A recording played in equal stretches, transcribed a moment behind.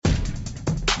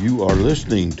You are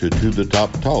listening to the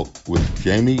Top Talk with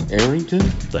Jamie Arrington.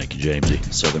 Thank you,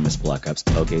 Jamesy. Southern Miss Black Ops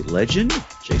tailgate legend,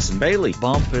 Jason Bailey.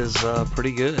 Bump is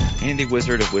pretty good. Andy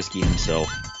Wizard of Whiskey himself,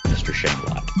 Mr. Shane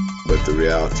Lott. But the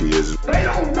reality is, they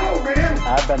don't know, man.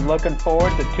 I've been looking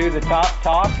forward to the Top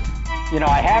Talk. You know,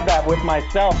 I have that with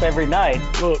myself every night.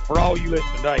 Look, for all you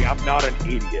listening today, I'm not an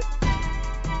idiot.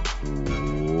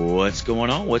 What's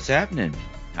going on? What's happening?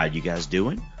 How you guys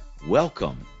doing?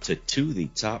 Welcome to the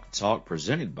Top Talk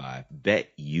presented by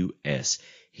BetUS.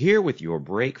 Here with your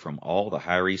break from all the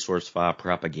high resource file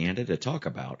propaganda to talk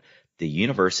about the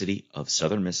University of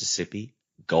Southern Mississippi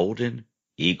Golden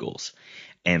Eagles.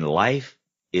 And life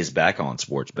is back on,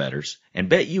 sports bettors. And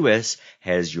BetUS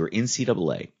has your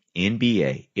NCAA,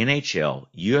 NBA, NHL,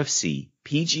 UFC,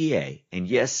 PGA, and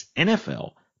yes,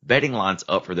 NFL betting lines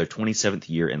up for their 27th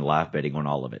year in live betting on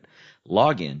all of it.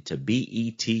 Log in to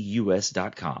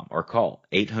betus.com or call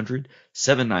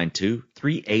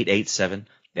 800-792-3887.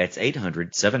 That's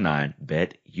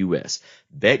 800-79-BET-US.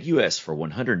 BetUS for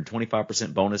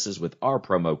 125% bonuses with our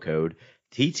promo code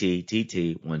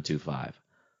TTTT125.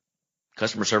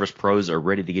 Customer service pros are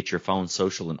ready to get your phone,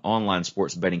 social, and online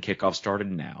sports betting kickoff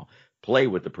started now. Play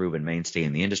with the proven mainstay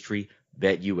in the industry,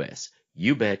 BetUS.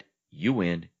 You bet, you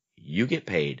win, you get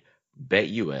paid.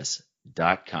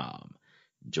 BetUS.com.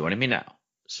 Joining me now,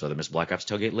 Southern Miss Black Ops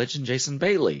tailgate legend Jason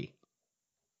Bailey.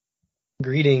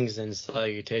 Greetings and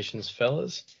salutations,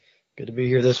 fellas. Good to be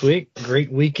here this week.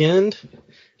 Great weekend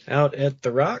out at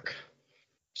the Rock,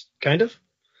 kind of,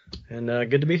 and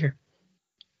good to be here.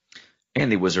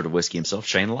 And the Wizard of Whiskey himself,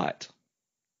 Shane Lott.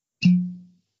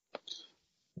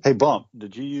 Hey, Bump,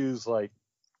 did you use like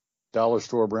dollar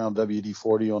store brown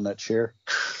WD-40 on that chair?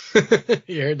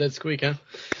 You heard that squeak, huh?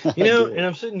 You know, and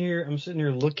I'm sitting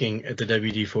here looking at the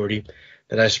WD-40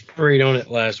 that I sprayed on it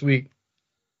last week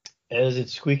as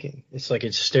it's squeaking. It's like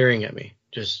it's staring at me,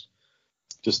 just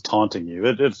taunting you.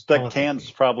 It's that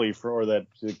can's probably or that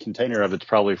the container of it's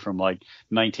probably from like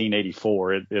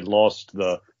 1984. It lost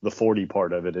the 40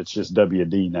 part of it. It's just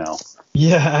WD now.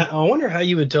 Yeah, I wonder how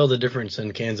you would tell the difference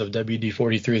in cans of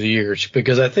WD-40 through the years,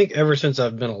 because I think ever since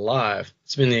I've been alive,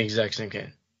 it's been the exact same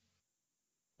can.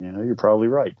 You know, you're probably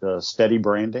right. Steady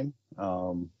branding.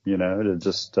 You know,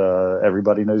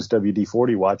 everybody knows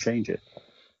WD-40. Why change it?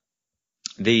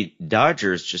 The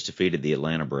Dodgers just defeated the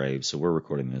Atlanta Braves, so we're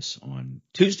recording this on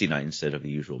Tuesday night instead of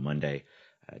the usual Monday.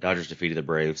 Dodgers defeated the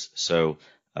Braves, so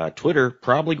Twitter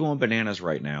probably going bananas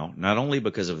right now, not only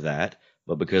because of that,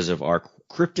 but because of our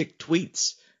cryptic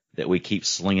tweets that we keep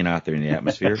slinging out there in the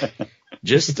atmosphere.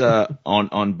 Just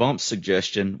on Bump's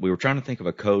suggestion, we were trying to think of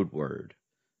a code word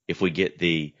if we get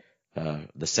the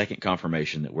second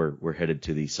confirmation that we're headed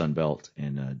to the Sun Belt,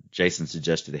 and Jason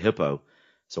suggested a hippo.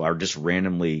 So I just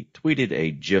randomly tweeted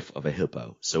a GIF of a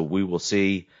hippo. So we will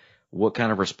see what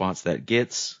kind of response that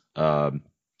gets. But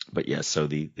yes, so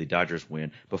the Dodgers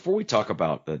win. Before we talk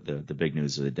about the big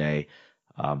news of the day,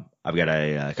 I've got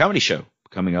a comedy show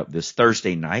coming up this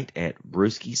Thursday night at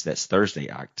Brewski's. That's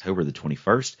Thursday, October the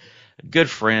 21st. A good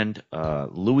friend,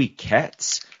 Louis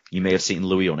Katz. You may have seen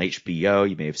Louis on HBO.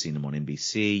 You may have seen him on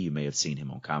NBC. You may have seen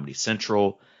him on Comedy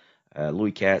Central.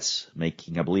 Louis Katz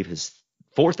making, I believe, his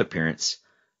fourth appearance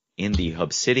in the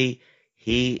Hub City.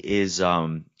 He is,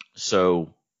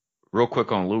 so real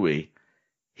quick on Louis,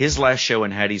 his last show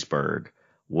in Hattiesburg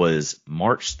was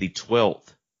March the 12th,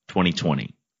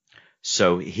 2020.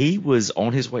 So he was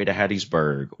on his way to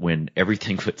Hattiesburg when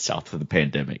everything went south of the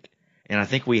pandemic. And I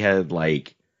think we had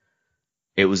nobody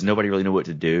really knew what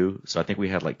to do. So I think we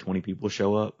had 20 people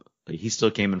show up. He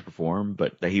still came and performed,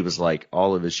 but he was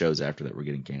all of his shows after that were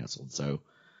getting canceled. So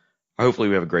hopefully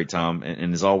we have a great time.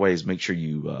 And as always, make sure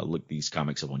you look these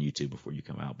comics up on YouTube before you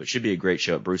come out. But it should be a great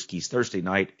show at Brewski's Thursday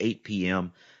night, 8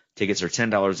 p.m. Tickets are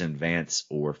 $10 in advance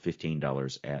or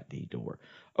 $15 at the door.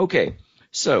 Okay,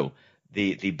 so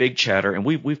the big chatter, and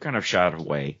we've kind of shied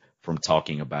away from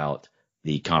talking about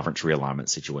the conference realignment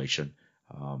situation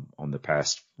on the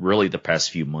past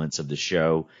few months of the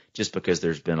show, just because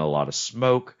there's been a lot of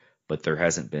smoke, but there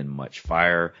hasn't been much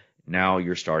fire. Now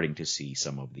you're starting to see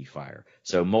some of the fire.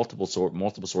 So multiple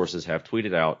sources have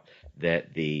tweeted out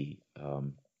that the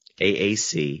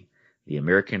AAC, the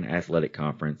American Athletic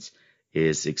Conference,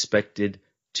 is expected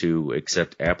to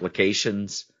accept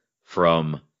applications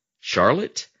from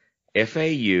Charlotte,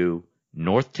 FAU,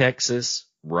 North Texas,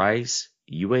 Rice,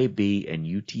 UAB, and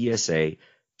UTSA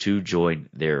to join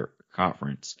their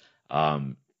conference.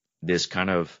 This kind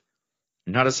of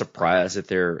not a surprise that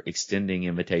they're extending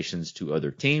invitations to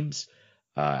other teams.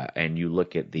 And you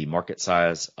look at the market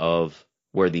size of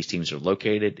where these teams are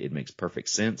located, it makes perfect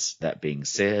sense. That being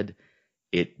said,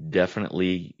 it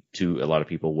definitely to a lot of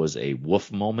people was a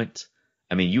Wolf moment.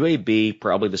 I mean, UAB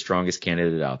probably the strongest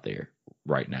candidate out there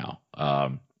right now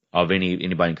of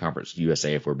anybody in Conference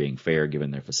USA, if we're being fair,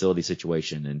 given their facility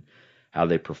situation and how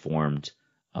they performed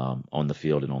on the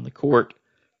field and on the court.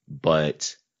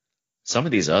 But some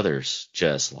of these others,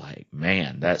 just like,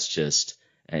 man, that's just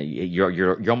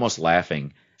you're almost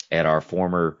laughing at our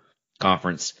former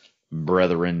conference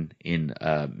brethren in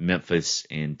Memphis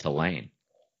and Tulane.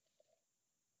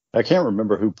 I can't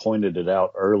remember who pointed it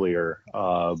out earlier,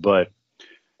 but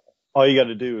all you got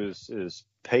to do is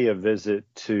pay a visit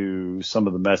to some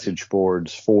of the message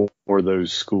boards for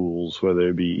those schools, whether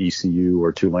it be ECU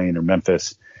or Tulane or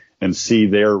Memphis, and see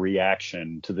their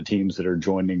reaction to the teams that are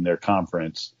joining their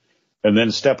conference. And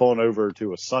then step on over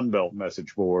to a Sunbelt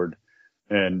message board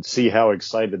and see how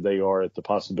excited they are at the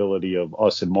possibility of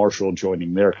us and Marshall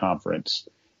joining their conference.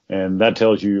 And that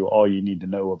tells you all you need to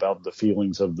know about the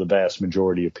feelings of the vast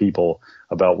majority of people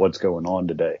about what's going on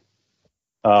today.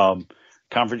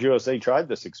 Conference USA tried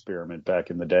this experiment back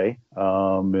in the day,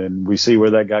 and we see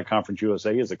where that got Conference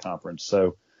USA as a conference.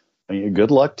 So, I mean,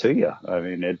 good luck to you. I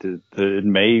mean, it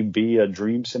may be a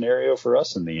dream scenario for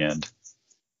us in the end.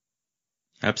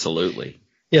 Absolutely.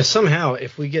 Yeah, somehow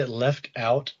if we get left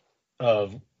out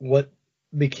of what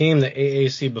became the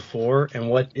AAC before and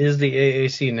what is the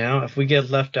AAC now, if we get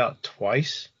left out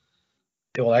twice,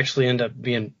 it will actually end up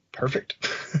being perfect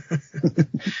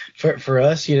for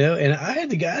us, you know. And I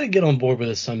had to get on board with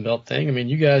the Sun Belt thing. I mean,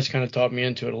 you guys kind of talked me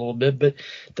into it a little bit, but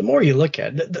the more you look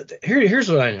at it,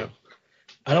 here's what I know.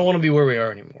 I don't want to be where we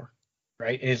are anymore,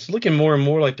 right? And it's looking more and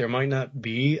more like there might not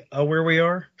be a where we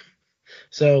are.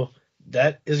 So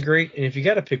that is great. And if you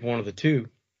got to pick one of the two,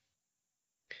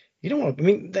 you don't want to. I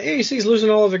mean, the AAC is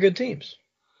losing all of their good teams,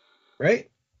 right?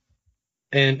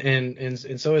 And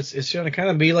so it's going to kind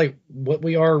of be like what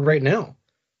we are right now.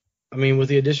 I mean, with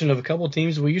the addition of a couple of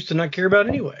teams we used to not care about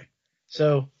anyway.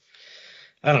 So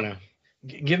I don't know.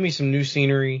 Give me some new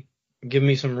scenery. Give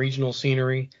me some regional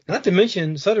scenery. Not to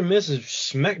mention Southern Miss is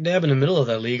smack dab in the middle of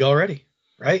that league already,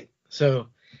 right? So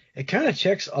it kind of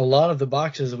checks a lot of the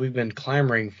boxes that we've been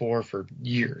clamoring for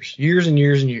years and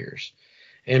years and years.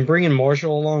 And bringing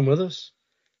Marshall along with us,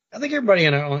 I think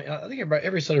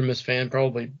every Southern Miss fan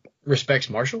probably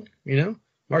respects Marshall. You know,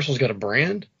 Marshall's got a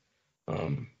brand,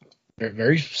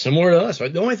 very similar to us.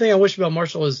 The only thing I wish about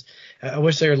Marshall is I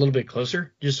wish they were a little bit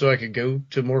closer, just so I could go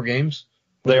to more games.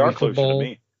 They are closer to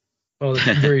me. Well,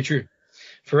 that's very true.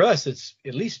 For us, it's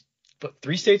at least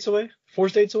 4 states away.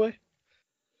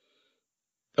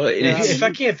 If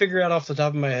I can't figure out off the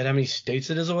top of my head how many states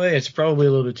it is away, it's probably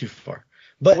a little bit too far.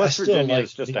 But West Virginia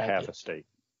is just a half a state.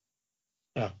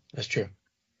 Oh, that's true.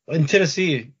 In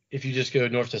Tennessee, if you just go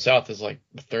north to south, is like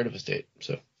a third of a state.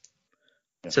 So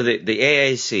the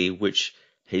AAC, which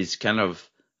has kind of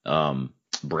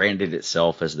branded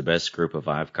itself as the best Group of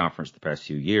 5 conference the past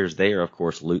few years, they are, of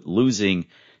course, losing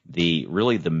the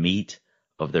meat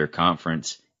of their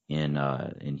conference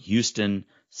in Houston,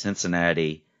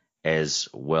 Cincinnati, as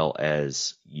well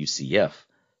as UCF.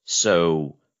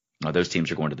 So those teams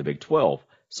are going to the Big 12.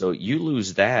 So you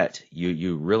lose that,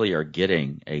 you really are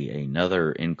getting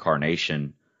another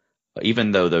incarnation.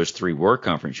 Even though those 3 were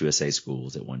Conference USA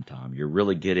schools at one time, you're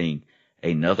really getting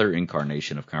another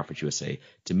incarnation of Conference USA.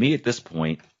 To me, at this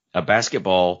point, a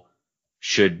basketball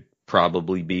should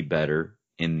probably be better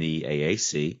in the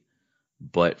AAC,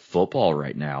 but football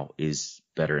right now is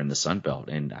better in the Sun Belt,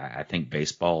 and I think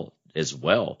baseball as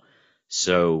well.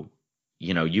 So,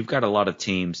 you know, you've got a lot of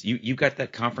teams. You've got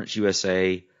that Conference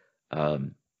USA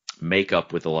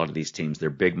makeup with a lot of these teams.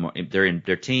 They're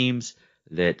teams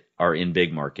that are in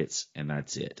big markets, and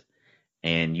that's it.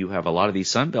 And you have a lot of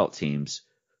these Sun Belt teams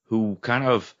who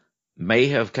may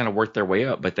have worked their way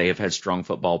up, but they have had strong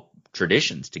football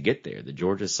traditions to get there. The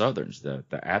Georgia Southerns, the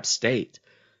App State,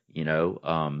 you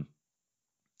know,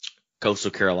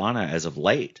 Coastal Carolina as of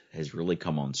late has really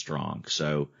come on strong.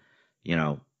 So, you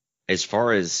know, as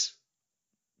far as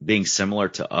being similar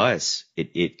to us,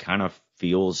 it kind of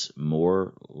feels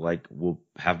more like we'll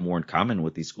have more in common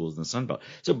with these schools in the Sun Belt.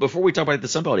 So before we talk about the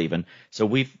Sun Belt even, so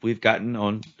we've gotten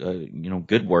on,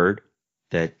 good word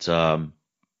that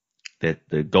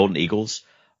the Golden Eagles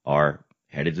are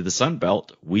headed to the Sun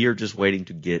Belt. We are just waiting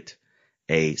to get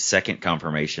a second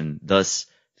confirmation, thus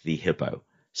the Hippo.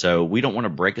 So we don't want to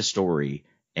break a story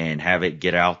and have it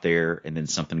get out there and then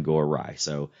something go awry.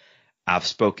 So I've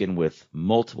spoken with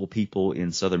multiple people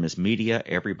in Southern Miss media.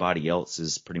 Everybody else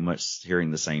is pretty much hearing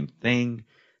the same thing,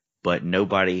 but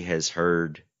nobody has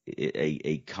heard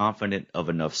a confident of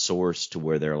enough source to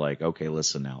where they're like, okay,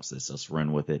 let's announce this. Let's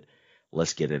run with it.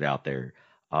 Let's get it out there.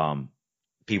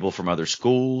 people from other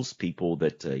schools, people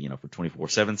that, for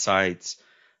 24/7 sites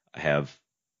have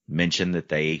mentioned that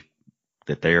they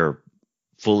are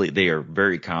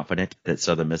very confident that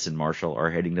Southern Miss and Marshall are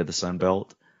heading to the Sun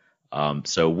Belt.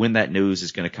 So when that news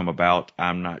is going to come about,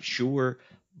 I'm not sure,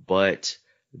 but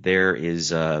there is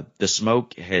the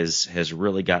smoke has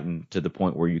really gotten to the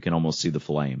point where you can almost see the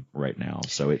flame right now.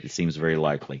 So it seems very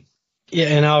likely. Yeah,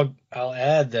 and I'll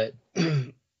add that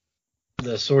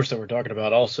the source that we're talking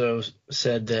about also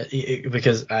said that,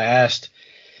 because I asked,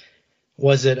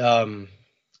 is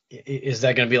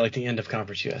that going to be like the end of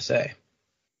Conference USA?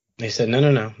 They said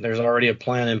no. There's already a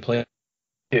plan in place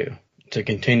to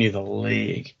continue the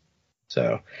league.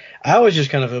 So I was just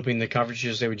kind of hoping the Conference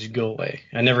USA would just go away.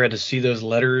 I never had to see those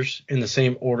letters in the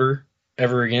same order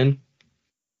ever again.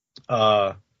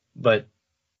 But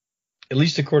at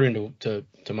least according to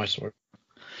my source,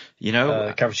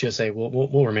 Conference USA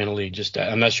will remain a league. Just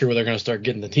I'm not sure where they're going to start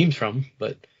getting the teams from,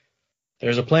 but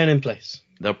there's a plan in place.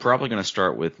 They're probably going to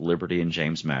start with Liberty and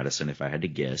James Madison, if I had to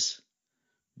guess.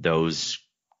 Those,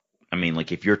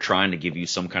 if you're trying to give you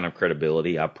some kind of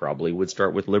credibility, I probably would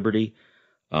start with Liberty.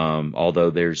 Although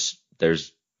there's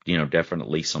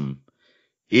definitely some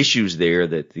issues there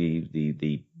that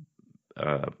the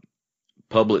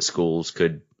public schools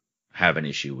could have an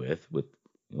issue with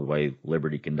the way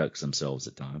Liberty conducts themselves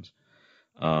at times.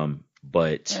 And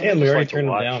we already turned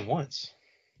them down once.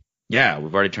 Yeah,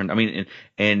 we've already turned.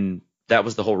 And that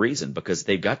was the whole reason, because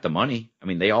they've got the money.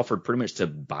 They offered pretty much to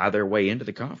buy their way into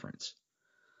the conference.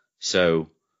 So.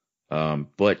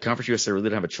 But Conference USA really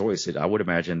didn't have a choice. I would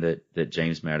imagine that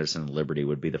James Madison and Liberty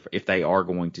would be if they are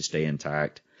going to stay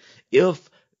intact. If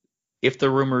the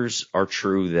rumors are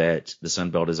true that the Sun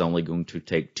Belt is only going to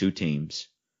take 2 teams,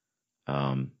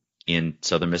 in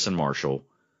Southern Miss and Marshall,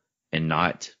 and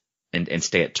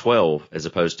stay at 12 as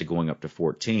opposed to going up to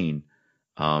 14,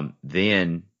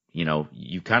 then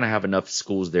you kind of have enough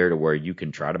schools there to where you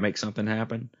can try to make something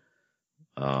happen.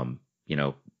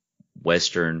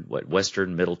 Western,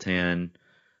 Middleton,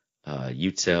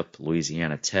 UTEP,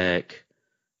 Louisiana Tech,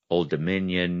 Old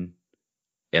Dominion,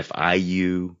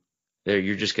 FIU.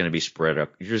 You're just going to be spread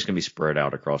up. You're just going to be spread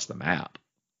out across the map.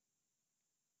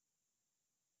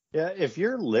 Yeah, if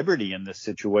you're Liberty in this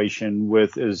situation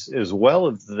with as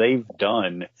well as they've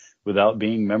done without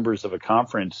being members of a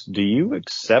conference, do you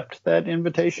accept that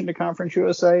invitation to Conference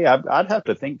USA? I'd have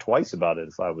to think twice about it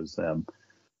if I was them.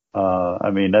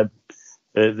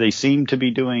 They seem to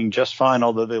be doing just fine,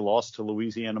 although they lost to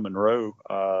Louisiana Monroe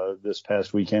this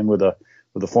past weekend with a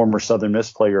former Southern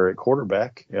Miss player at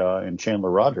quarterback in Chandler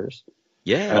Rogers.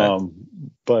 Yeah.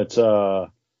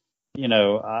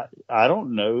 I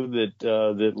don't know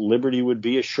that Liberty would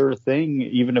be a sure thing,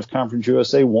 even if Conference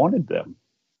USA wanted them.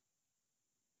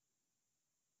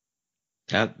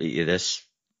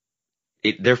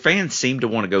 Their fans seem to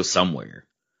want to go somewhere.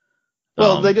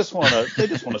 Well, they just want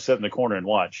to sit in the corner and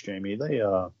watch, Jamie. But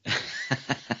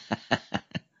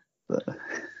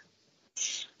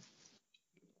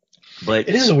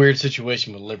it is a weird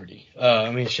situation with Liberty.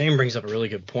 Shane brings up a really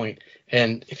good point.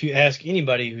 And if you ask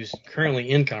anybody who's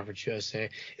currently in Conference USA,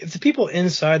 if the people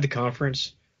inside the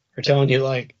conference are telling you,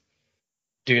 like,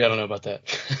 dude, I don't know about that,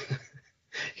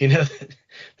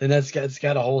 then it's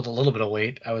got to hold a little bit of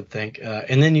weight, I would think.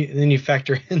 And then you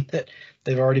factor in that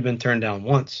they've already been turned down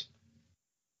once.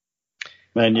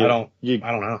 Man, I don't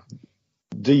know.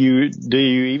 Do you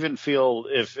even feel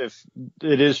if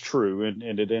it is true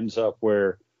and it ends up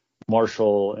where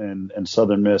Marshall and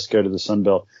Southern Miss go to the Sun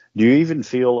Belt, do you even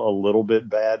feel a little bit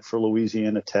bad for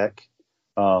Louisiana Tech?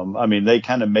 They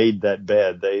kind of made that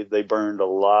bed. They burned a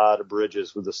lot of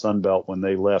bridges with the Sun Belt when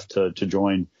they left to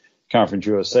join Conference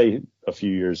USA a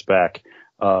few years back.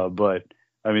 But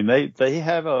they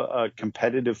have a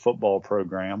competitive football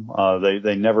program.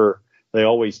 They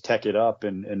always tech it up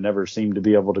and never seem to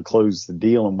be able to close the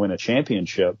deal and win a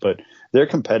championship. But they're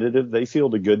competitive. They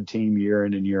field a good team year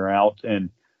in and year out.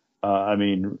 And,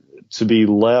 to be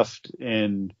left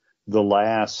in the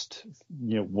last,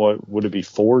 what would it be,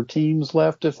 4 teams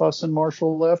left if us and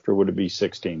Marshall left, or would it be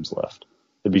 6 teams left?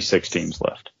 It'd be 6 teams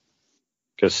left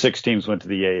because 6 teams went to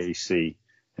the AAC,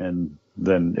 and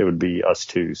then it would be us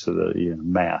 2. So the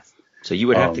math. So you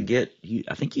would have to get.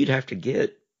 I think you'd have to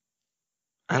get.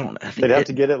 They'd have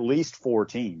to get at least 4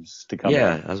 teams to come in.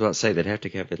 Yeah, I was about to say they'd have to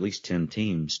have at least 10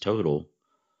 teams total.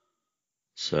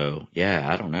 So, yeah,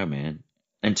 I don't know, man.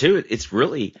 And 2, it's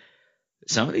really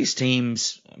some of these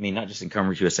teams, not just in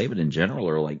Conference USA, but in general,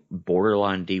 are like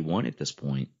borderline D1 at this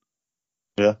point.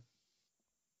 Yeah.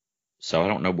 So I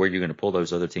don't know where you're going to pull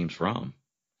those other teams from.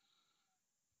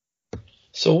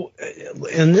 So,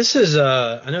 and this is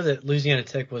I know that Louisiana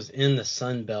Tech was in the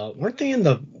Sun Belt. Were they in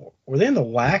the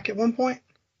WAC at one point?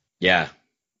 Yeah.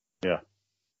 Yeah.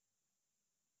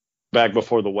 Back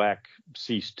before the WAC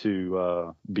ceased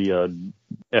to be a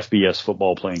FBS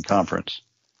football playing conference.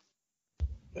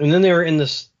 And then they were in the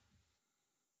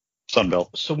Sun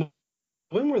Belt. So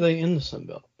when were they in the Sun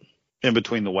Belt? In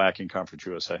between the WAC and Conference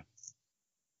USA.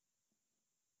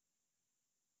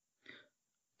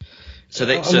 So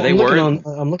they I'm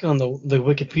were. looking on the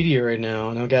Wikipedia right now,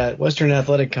 and I've got Western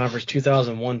Athletic Conference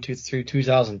 2001 through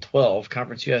 2012,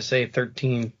 Conference USA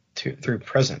 13 through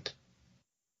present.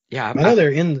 Yeah, I know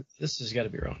they're in. This has got to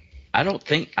be wrong. I don't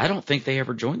think they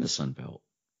ever joined the Sun Belt.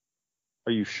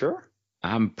 Are you sure?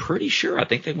 I'm pretty sure. I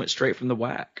think they went straight from the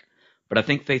WAC, but I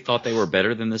think they thought they were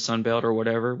better than the Sun Belt or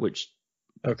whatever. Which,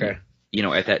 okay,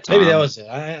 at that time, maybe that was it.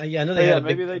 I know they had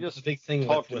a big thing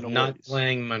with not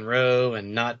playing Monroe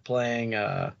and not playing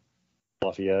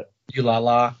Lafayette.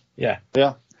 ULala. Yeah.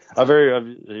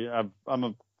 I'm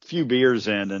a few beers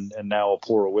in and now a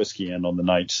pour of whiskey in on the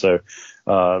night, so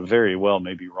very well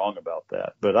may be wrong about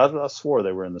that. But I swore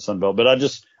they were in the Sun Belt. But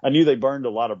I knew they burned a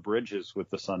lot of bridges with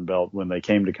the Sun Belt when they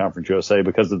came to Conference USA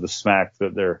because of the smack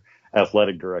that their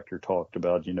athletic director talked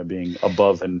about, being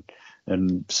above and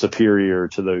superior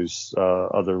to those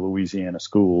other Louisiana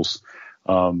schools.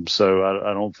 So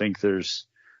I don't think there's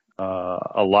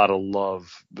a lot of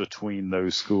love between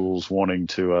those schools wanting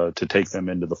to take them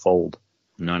into the fold.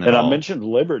 None at all. I mentioned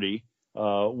Liberty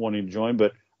wanting to join,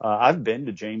 but I've been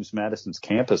to James Madison's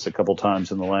campus a couple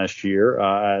times in the last year.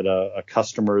 I had a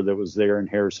customer that was there in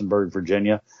Harrisonburg,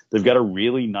 Virginia. They've got a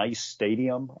really nice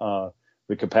stadium.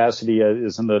 The capacity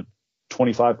is in the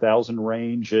 25,000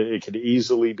 range. It could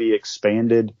easily be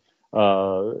expanded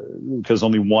because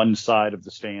only one side of the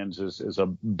stands is a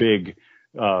big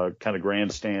kind of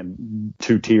grandstand,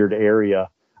 two-tiered area.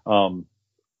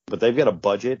 But they've got a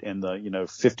budget in the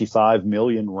 55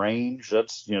 million range.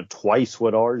 That's twice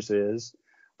what ours is.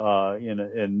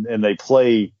 And they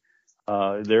play.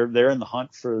 They're in the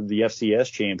hunt for the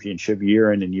FCS championship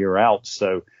year in and year out.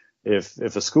 So if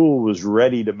a school was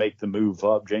ready to make the move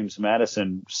up, James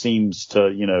Madison seems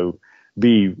to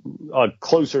be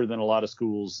closer than a lot of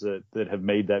schools that have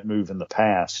made that move in the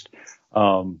past.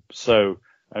 So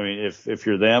I mean, if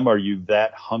you're them, are you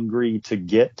that hungry to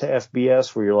get to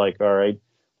FBS where you're like, all right,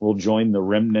 we'll join the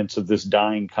remnants of this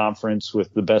dying conference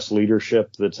with the best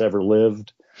leadership that's ever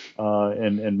lived,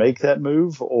 and make that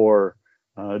move? Or,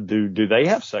 do they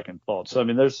have second thoughts? I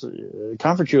mean, there's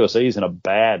Conference USA is in a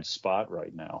bad spot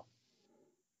right now.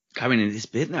 I mean, it's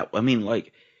been that. I mean,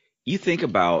 like, you think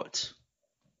about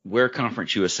where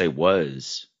Conference USA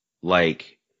was,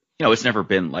 like, it's never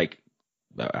been like,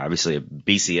 obviously a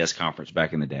BCS conference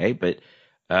back in the day, but,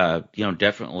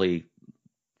 definitely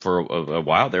for a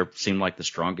while there seemed like the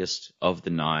strongest of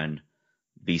the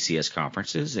non-BCS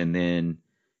conferences. And then,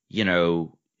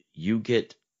 you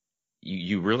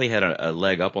really had a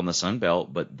leg up on the Sun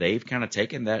Belt, but they've kind of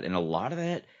taken that, and a lot of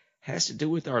that has to do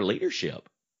with our leadership.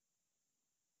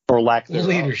 Or lack thereof.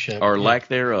 Leadership. Or lack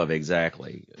thereof,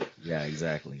 exactly. Yeah,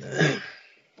 exactly.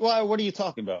 Well, what are you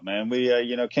talking about, man? We,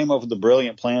 came up with a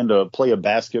brilliant plan to play a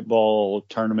basketball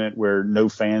tournament where no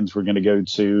fans were going to go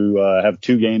to, have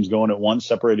two games going at once,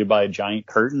 separated by a giant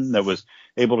curtain that was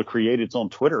able to create its own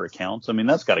Twitter accounts. I mean,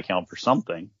 that's got to count for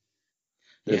something.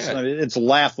 It's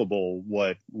laughable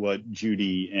what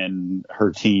Judy and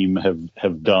her team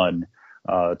have done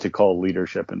to call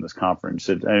leadership in this conference.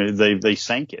 They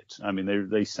sank it. I mean,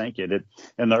 they sank it.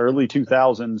 In the early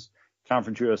 2000s,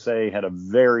 Conference USA had a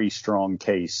very strong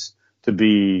case to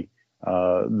be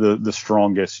the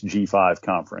strongest G5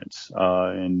 conference.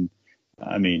 And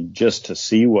I mean, just to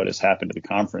see what has happened to the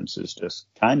conference is just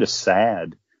kind of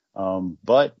sad.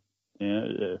 But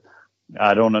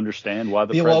I don't understand why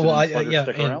the president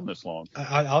stick around this long.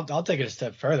 I'll take it a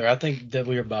step further. I think that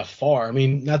we are by far, I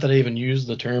mean, not that I even used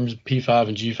the terms P5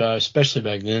 and G5, especially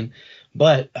back then,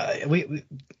 but it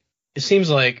seems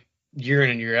like year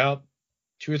in and year out,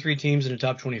 2 or 3 teams in the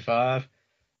top 25,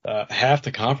 half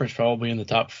the conference probably in the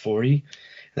top 40. And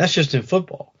that's just in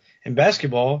football. In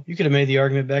basketball, you could have made the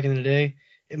argument back in the day,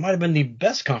 it might have been the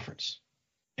best conference.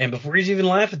 And before you even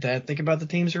laugh at that, think about the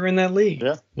teams who are in that league.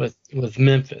 Yeah. With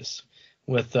Memphis,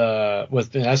 with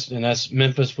that's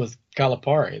Memphis with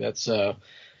Calipari. That's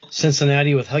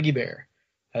Cincinnati with Huggy Bear.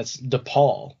 That's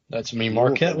DePaul.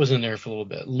 Marquette was in there for a little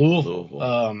bit.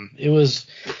 Louisville. It was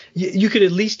you could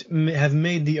at least have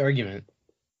made the argument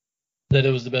that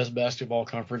it was the best basketball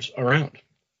conference around.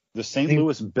 The St.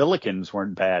 Louis Billikens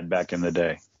weren't bad back in the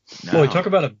day. No. Boy, talk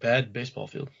about a bad baseball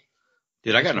field.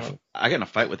 Dude, I got in a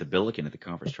fight with a Billiken at the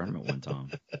conference tournament one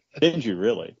time. Didn't you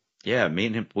really? Yeah, me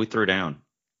and him, we threw down.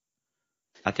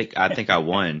 I think I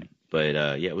won,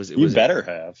 but yeah, it was. You better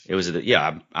have. It was.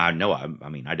 Yeah, I know. I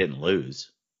mean, I didn't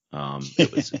lose.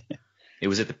 It was. It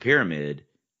was at the Pyramid,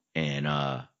 and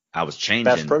I was changing.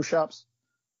 Bass Pro Shops.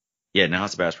 Yeah, now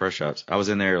it's Bass Pro Shops. I was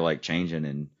in there like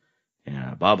changing,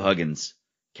 and Bob Huggins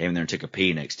came in there and took a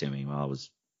pee next to me while I was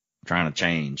trying to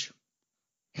change.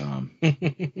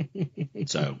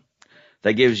 So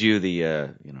that gives you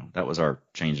the that was our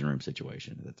changing room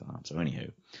situation at the time. So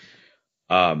anywho,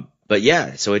 but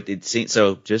yeah, so it seems,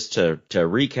 so just to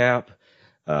recap,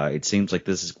 it seems like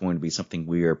this is going to be something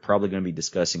we are probably going to be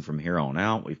discussing from here on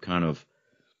out. We've kind of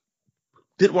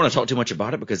didn't want to talk too much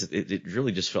about it because it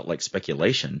really just felt like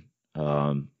speculation.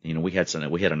 We had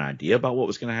an idea about what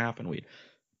was going to happen. We'd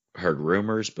heard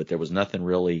rumors, but there was nothing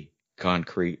really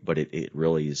concrete. But it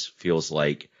really feels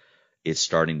like it's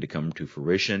starting to come to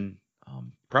fruition.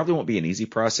 Probably won't be an easy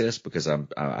process because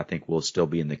I think we'll still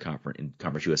be in the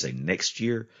Conference USA next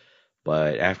year.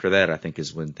 But after that, I think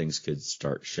is when things could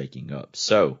start shaking up.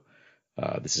 So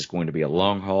this is going to be a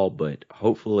long haul, but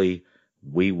hopefully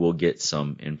we will get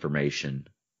some information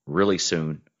really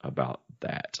soon about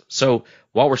that. So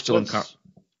while we're still let's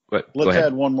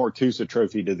add one more Tusa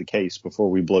trophy to the case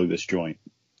before we blow this joint.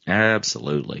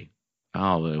 Absolutely.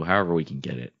 However we can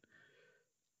get it.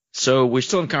 So we're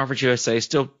still in Conference USA,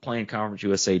 still playing Conference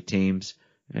USA teams,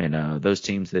 and those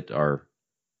teams that are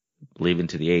leaving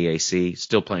to the AAC,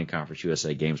 still playing Conference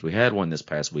USA games. We had one this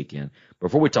past weekend.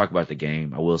 Before we talk about the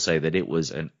game, I will say that it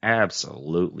was an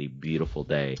absolutely beautiful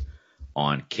day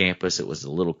on campus. It was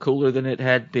a little cooler than it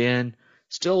had been.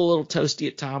 Still a little toasty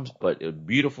at times, but a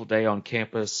beautiful day on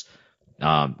campus.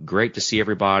 Great to see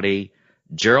everybody.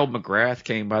 Gerald McGrath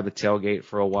came by the tailgate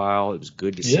for a while. It was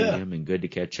good to see him and good to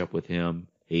catch up with him.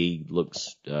 He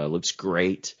looks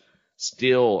great.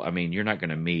 Still, I mean, you're not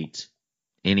going to meet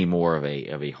any more of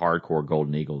a hardcore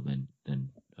Golden Eagle than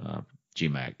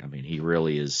GMAC. I mean, he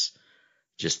really is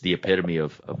just the epitome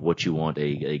of what you want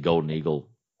a Golden Eagle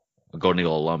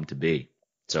alum to be.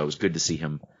 So it was good to see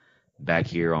him back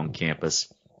here on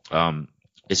campus.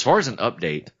 As far as an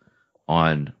update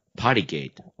on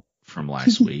Pottygate from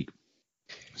last week,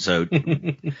 so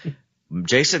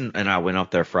Jason and I went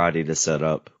up there Friday to set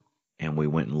up, and we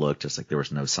went and looked. Just like there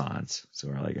was no signs, so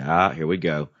we're like, here we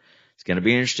go. It's going to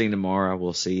be interesting tomorrow.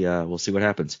 We'll see what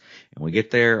happens. And we get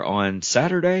there on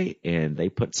Saturday, and they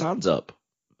put signs up,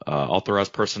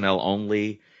 authorized personnel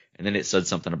only, and then it said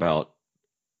something about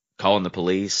calling the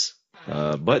police,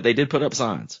 but they did put up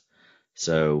signs.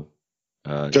 So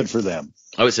good for them.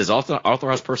 Oh, it says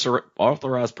authorized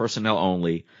personnel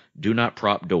only. Do not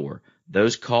prop door.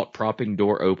 Those caught propping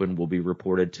door open will be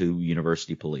reported to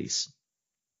University Police.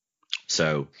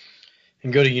 So,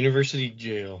 and go to University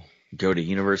Jail. Go to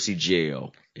University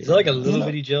Jail. Is it like a little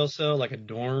bitty jail cell, like a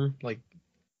dorm? Like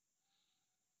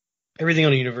everything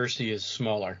on a university is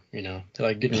smaller, to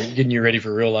like getting you ready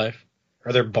for real life.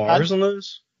 Are there bars on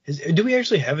those? Do we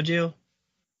actually have a jail?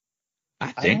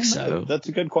 I think so. That's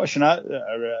a good question.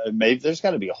 Maybe there's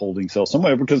got to be a holding cell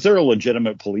somewhere because they're a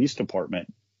legitimate police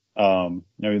department.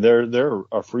 They're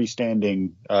a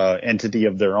freestanding entity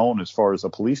of their own as far as a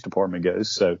police department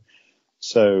goes.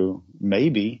 So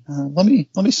maybe let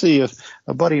me see if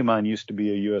a buddy of mine used to be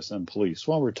a USM police.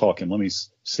 While we're talking, let me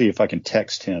see if I can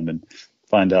text him and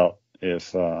find out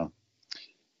if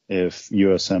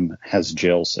USM has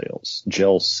jail cells.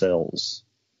 Gel cells.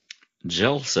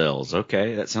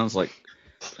 Okay, that sounds like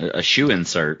a shoe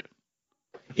insert.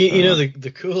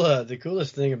 The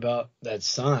coolest thing about that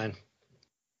sign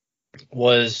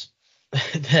was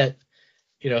that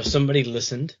somebody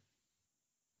listened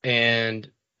and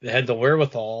they had the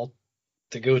wherewithal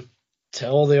to go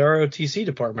tell the ROTC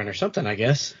department or something, I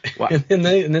guess. Wow. and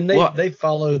then they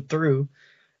followed through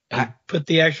and put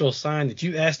the actual sign that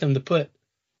you asked them to put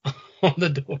on the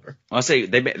door. I'll say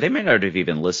they may not have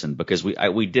even listened because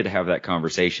we did have that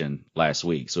conversation last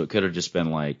week. So it could have just been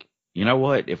like, you know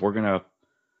what? If we're going to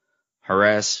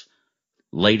harass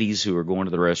ladies who are going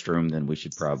to the restroom, then we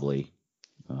should probably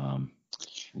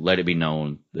let it be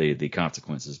known the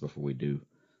consequences before we do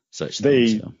such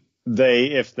things.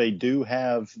 If they do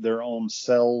have their own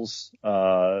cells,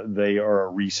 they are a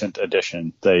recent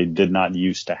addition. They did not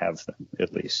used to have them,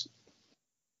 at least.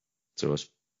 So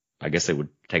I guess they would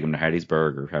take them to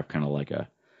Hattiesburg or have kind of like a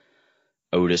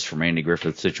Otis from Andy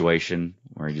Griffith situation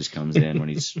where he just comes in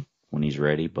when he's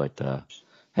ready. But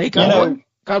hey, God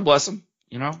bless them.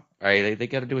 Hey, they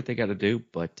got to do what they got to do.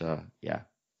 But yeah.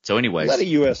 So anyways, let a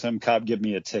USM cop give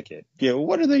me a ticket. Yeah,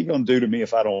 what are they going to do to me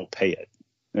if I don't pay it?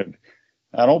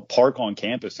 I don't park on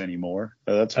campus anymore.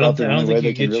 That's about the only way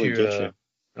they can really get you.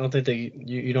 I don't think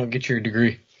you don't get your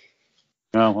degree.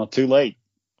 Oh, well, too late.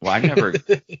 Well, I never.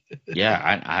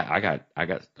 Yeah, I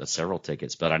got several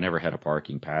tickets, but I never had a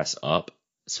parking pass up,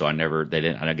 so I never. They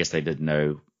didn't. I guess they didn't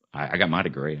know. I got my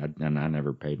degree, and I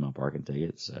never paid my parking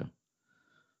ticket. So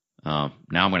now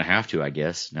I'm going to have to. I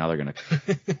guess now they're going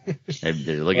to.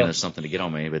 They're looking at something to get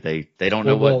on me, but they don't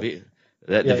know what the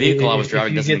vehicle I was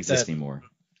driving doesn't exist anymore.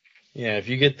 Yeah, if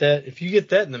you get that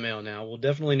in the mail now, we'll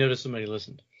definitely notice somebody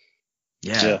listened.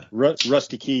 Yeah.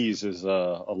 Rusty Keys is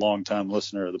a longtime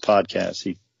listener of the podcast.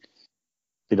 He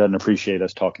doesn't appreciate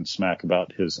us talking smack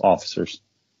about his officers.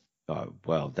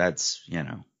 Well, that's, We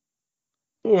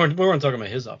weren't talking about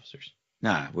his officers.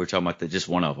 Nah, we're talking about just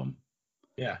one of them.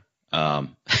 Yeah. But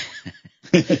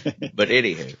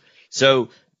anywho, so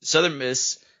Southern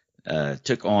Miss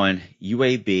took on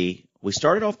UAB. We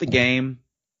started off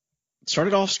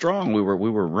strong. We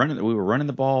were running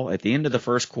the ball at the end of the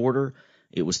first quarter.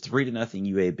 It was 3-0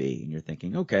 UAB, and you're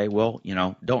thinking, okay, well,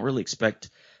 don't really expect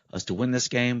us to win this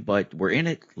game, but we're in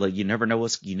it. Like, you never know.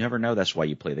 You never know. That's why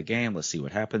you play the game. Let's see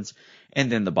what happens.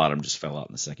 And then the bottom just fell out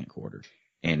in the second quarter,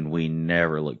 and we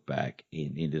never looked back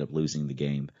and ended up losing the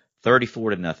game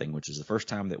 34-0, which is the first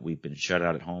time that we've been shut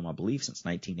out at home, I believe, since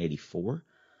 1984,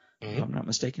 if I'm not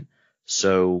mistaken.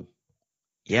 So,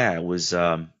 yeah, it was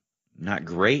not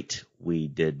great. We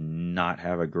did not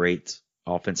have a great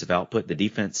offensive output. The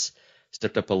defense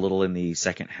stepped up a little in the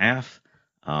second half.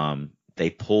 They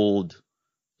pulled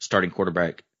starting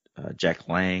quarterback Jack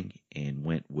Lang and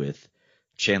went with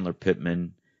Chandler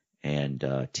Pittman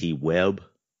and T. Webb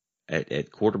at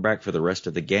quarterback for the rest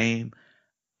of the game.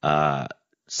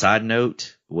 Side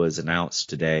note was announced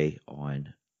today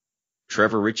on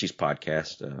Trevor Ritchie's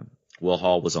podcast. Will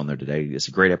Hall was on there today. It's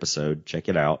a great episode. Check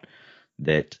it out.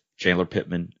 That Chandler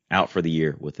Pittman out for the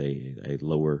year with a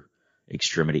lower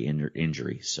extremity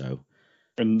injury. So.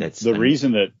 And the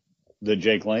reason that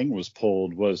Jake Lang was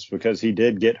pulled was because he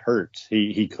did get hurt.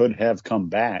 He could have come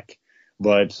back,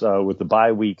 but with the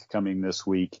bye week coming this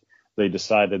week, they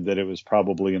decided that it was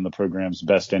probably in the program's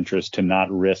best interest to not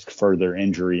risk further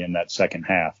injury in that second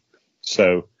half.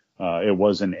 So it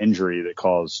was an injury that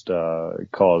caused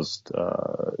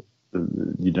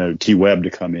T. Webb to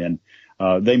come in.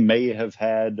 They may have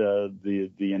had the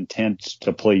intent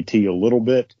to play T a little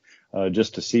bit.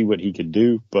 Just to see what he could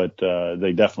do, but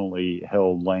they definitely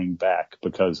held Lang back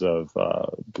because of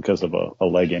a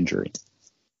leg injury.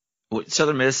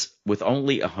 Southern Miss with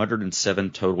only 107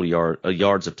 total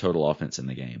yards of total offense in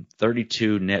the game,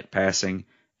 32 net passing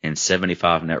and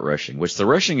 75 net rushing, which the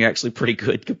rushing actually pretty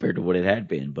good compared to what it had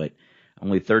been, but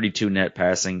only 32 net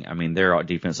passing. I mean, their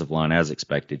defensive line, as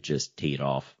expected, just teed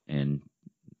off, and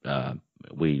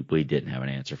we didn't have an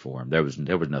answer for them. There was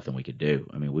nothing we could do.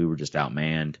 I mean, we were just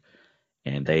outmanned.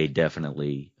 And they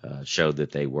definitely showed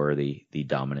that they were the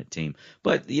dominant team.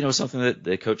 But, something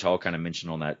that Coach Hall kind of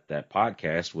mentioned on that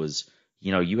podcast was,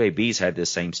 UAB's had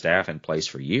this same staff in place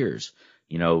for years.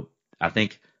 I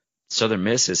think Southern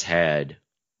Miss has had,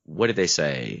 what did they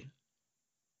say?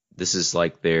 This is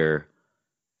like their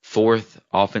fourth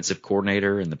offensive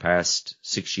coordinator in the past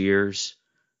 6 years.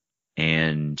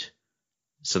 And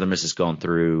Southern Miss has gone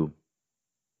through,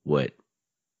 what?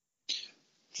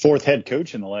 Fourth head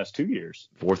coach in the last 2 years.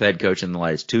 4th head coach in the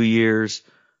last 2 years.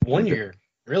 1 year,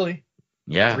 really.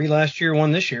 Yeah. 3 last year,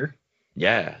 1 this year.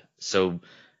 Yeah. So,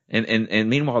 and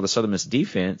meanwhile, the Southern Miss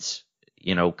defense,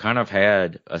 kind of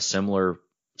had a similar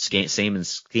scheme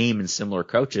and similar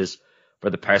coaches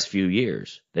for the past few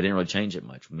years. They didn't really change it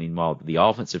much. Meanwhile, the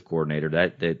offensive coordinator,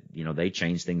 that they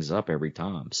change things up every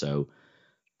time. So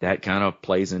that kind of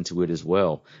plays into it as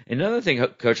well. Another thing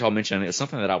Coach Hall mentioned, it's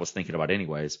something that I was thinking about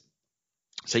anyways.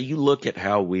 So you look at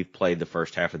how we've played the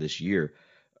first half of this year,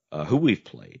 who we've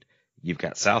played. You've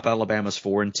got South Alabama's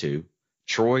 4-2,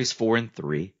 Troy's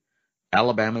 4-3,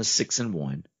 Alabama's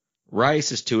 6-1,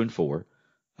 Rice is 2-4,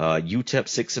 UTEP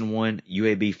 6-1,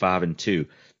 UAB 5-2.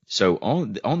 So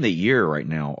on the year right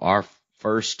now, our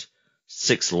first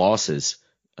 6 losses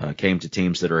came to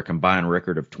teams that are a combined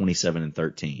record of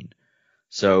 27-13.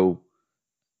 So,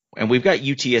 and we've got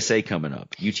UTSA coming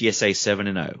up. UTSA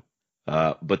 7-0.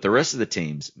 But the rest of the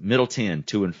teams, Middle 10,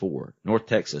 2-4, North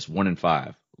Texas,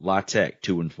 1-5, La Tech,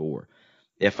 2-4,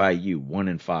 FIU,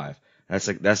 1-5.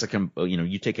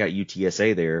 You take out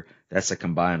UTSA there, that's a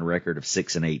combined record of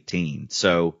 6-18.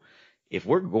 So if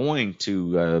we're going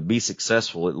to be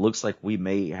successful, it looks like we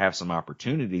may have some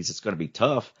opportunities. It's going to be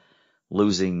tough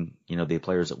losing, the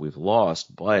players that we've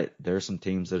lost, but there are some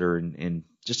teams that are in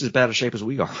just as bad a shape as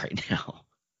we are right now.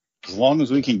 As long as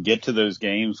we can get to those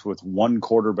games with one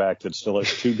quarterback that still has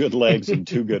 2 good legs and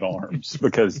 2 good arms,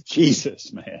 because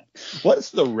Jesus, man,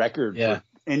 what's the record for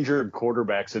injured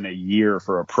quarterbacks in a year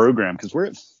for a program? Because we're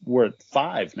at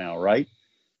 5 now, right?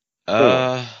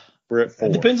 We're at 4.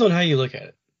 It depends on how you look at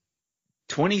it.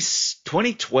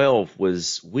 2012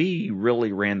 we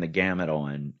really ran the gamut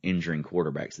on injuring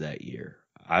quarterbacks that year.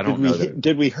 I don't know.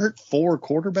 Did we hurt 4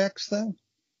 quarterbacks though?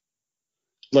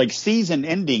 Like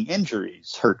season-ending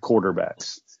injuries hurt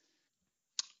quarterbacks.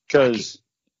 Because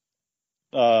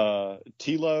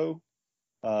Tilo,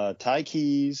 Ty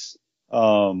Keys,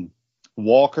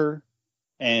 Walker,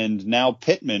 and now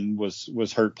Pittman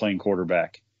was hurt playing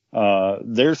quarterback.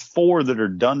 There's 4 that are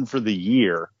done for the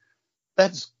year.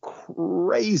 That's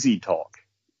crazy talk.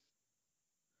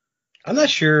 I'm not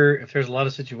sure if there's a lot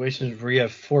of situations where you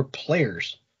have 4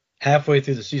 players halfway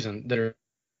through the season that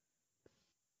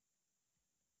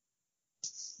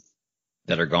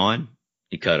are gone.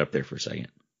 You cut up there for a second.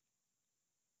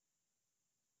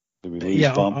 Did we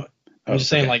lose Bump? I'm just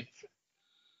saying, like,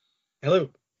 hello.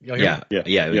 Y'all hear me?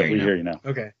 Yeah, we hear you now.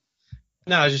 Okay.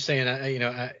 No, I was just saying,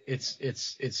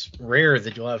 it's rare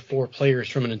that you'll have 4 players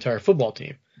from an entire football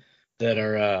team that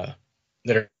are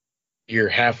you're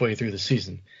halfway through the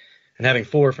season, and having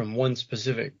 4 from one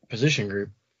specific position group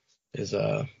is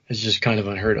just kind of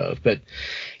unheard of. But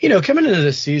coming into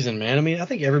this season, man, I mean, I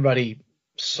think everybody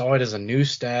saw it as a new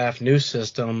staff, new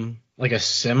system, like a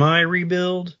semi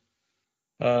rebuild.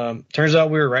 Turns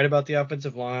out we were right about the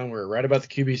offensive line. We were right about the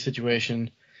QB situation.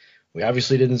 We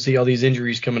obviously didn't see all these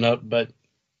injuries coming up, but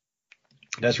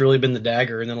that's really been the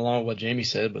dagger. And then along with what Jamie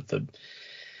said, with the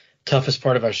toughest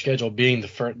part of our schedule being the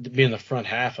front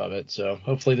half of it. So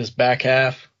hopefully this back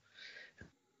half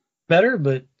better,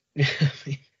 but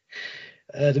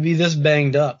to be this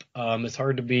banged up, it's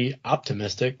hard to be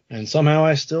optimistic. And somehow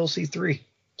I still see 3.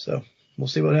 So we'll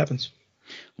see what happens.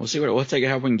 We'll take it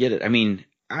how we can get it. I mean,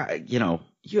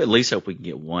 you at least hope we can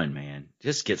get 1, man.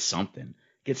 Just get something.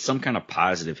 Get some kind of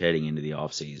positive heading into the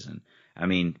off season. I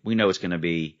mean, we know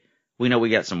we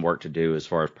got some work to do as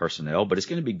far as personnel, but it's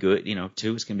going to be good.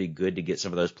 2, it's going to be good to get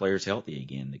some of those players healthy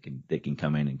again that can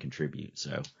come in and contribute.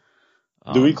 So,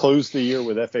 do we close the year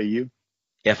with FAU?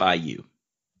 FIU.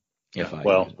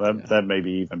 Well, that may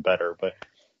be even better, but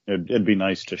it'd be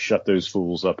nice to shut those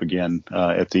fools up again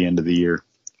at the end of the year.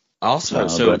 Also,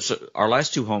 so our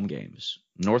last 2 home games,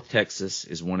 North Texas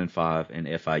is 1-5 and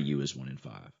FIU is 1-5.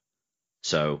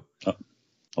 So I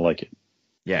like it.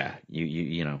 Yeah,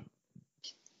 they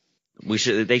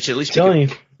should at least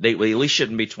they at least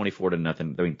shouldn't be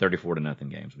 24-0. I mean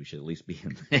 34-0 games. We should at least be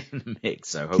in the mix.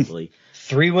 So hopefully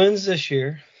 3 wins this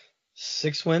year,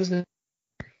 6 wins next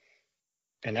year.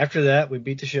 And after that we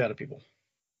beat the shit out of people.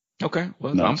 Okay.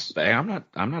 Well, nice. I'm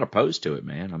not opposed to it,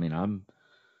 man. I mean,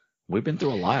 we've been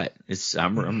through a lot.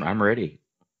 I'm ready.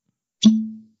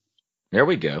 There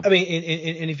we go. I mean,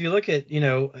 and if you look at,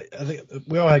 I think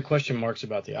we all had question marks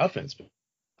about the offense. But,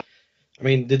 I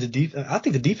mean, I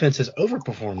think the defense has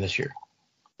overperformed this year.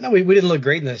 No, we didn't look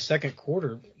great in the second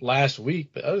quarter last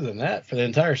week, but other than that, for the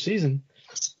entire season,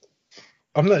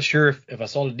 I'm not sure if I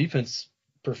saw the defense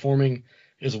performing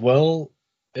as well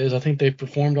as I think they've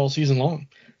performed all season long.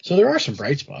 So there are some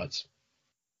bright spots.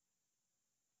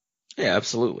 Yeah,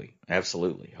 absolutely.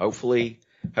 Hopefully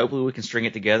we can string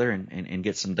it together and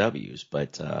get some W's.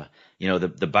 But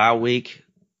the bye week,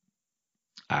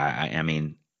 I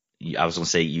mean, I was going to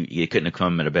say it couldn't have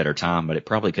come at a better time, but it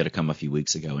probably could have come a few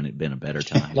weeks ago and it'd been a better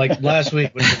time. Like last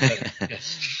week would have been better.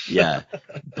 Yes. Yeah,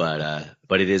 but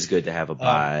it is good to have a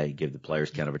bye, give the players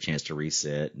kind of a chance to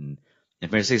reset, and if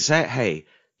they say, hey,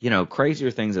 crazier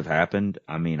things have happened.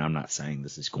 I mean, I'm not saying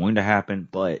this is going to happen,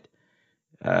 but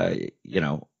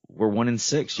we're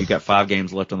 1-6. You've got 5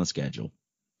 games left on the schedule.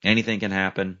 Anything can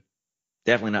happen.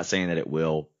 Definitely not saying that it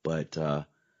will, but we'll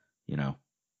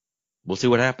see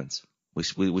what happens. We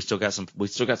still got some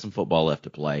football left to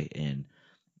play, and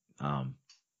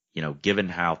given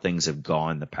how things have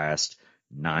gone the past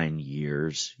 9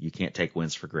 years, you can't take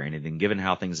wins for granted. And given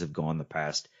how things have gone the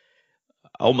past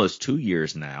almost 2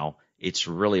 years now, it's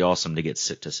really awesome to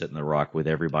sit in the Rock with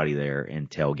everybody there and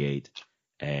tailgate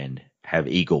and have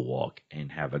Eagle Walk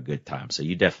and have a good time. So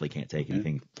you definitely can't take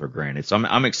anything for granted. So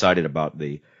I'm excited about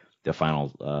the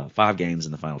final 5 games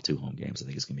and the final 2 home games. I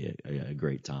think it's going to be a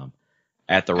great time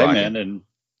at the Rock. Hey, man,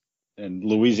 and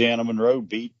Louisiana Monroe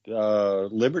beat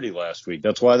Liberty last week.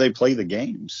 That's why they play the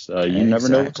games. You never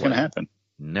know what's going to happen.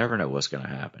 Never know what's going to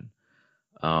happen.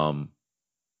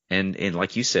 And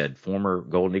like you said, former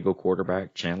Golden Eagle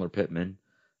quarterback Chandler Pittman.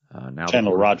 Now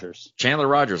Chandler Rogers.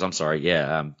 I'm sorry.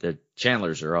 Yeah. The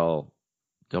Chandlers are all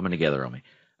coming together on me.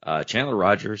 Chandler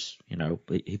Rogers,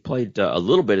 he played a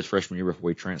little bit his freshman year before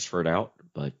he transferred out,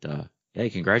 but hey,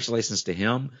 congratulations to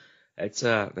him. that's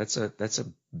a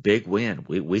big win.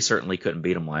 We certainly couldn't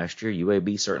beat them last year.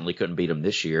 UAB certainly couldn't beat them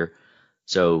this year.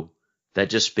 So that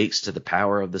just speaks to the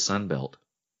power of the Sun Belt,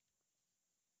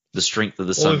 the strength of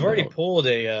the Sun Belt.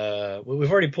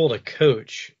 We've already pulled a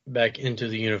coach back into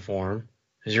the uniform.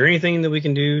 Is there anything that we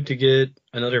can do to get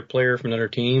another player from another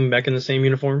team back in the same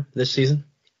uniform this season?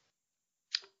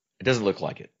 It doesn't look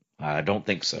like it. I don't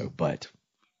think so, but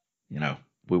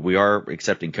we are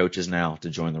accepting coaches now to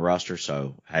join the roster.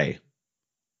 So hey,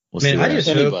 we'll see. I just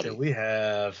hope that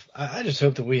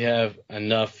we have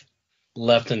enough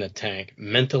left in the tank,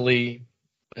 mentally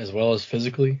as well as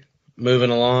physically, moving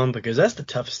along, because that's the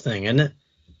toughest thing, isn't it?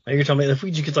 Like you're talking about, if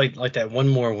we just get like that one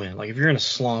more win, like if you're in a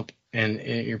slump and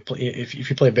if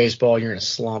you play baseball, you're in a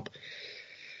slump.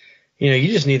 You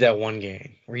just need that one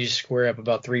game where you square up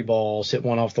about 3 balls, hit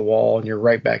one off the wall, and you're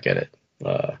right back at it.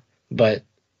 But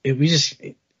you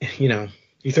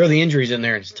throw the injuries in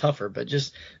there and it's tougher, but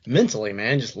just mentally,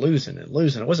 man, just losing it.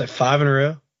 Was that 5 in a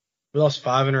row? We lost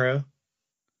 5 in a row.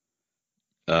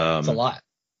 It's a lot.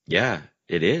 Yeah,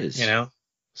 it is.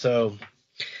 So,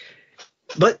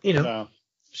 but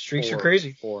streaks are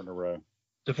crazy. 4 in a row.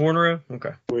 The 4 in a row?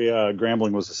 Okay.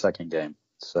 Grambling was the second game,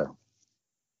 so.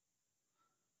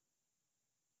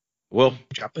 Well,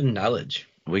 dropping knowledge.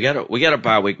 We got a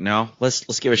bye week now.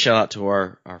 Let's give a shout out to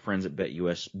our friends at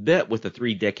BetUS. Bet with the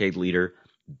 3-decade leader,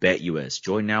 BetUS.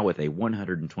 Join now with a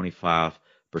 125%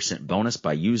 bonus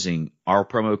by using our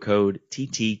promo code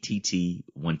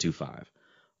TTTT125,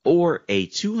 or a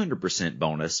 200%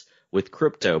 bonus with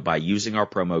crypto by using our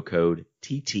promo code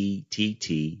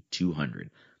TTTT200.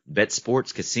 Bet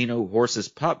sports, casino, horses,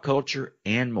 pop culture,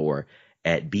 and more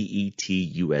at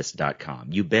betus.com.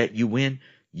 You bet, you win,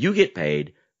 you get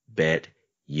paid. BetUS.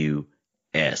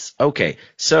 Okay,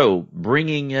 so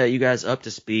bringing you guys up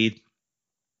to speed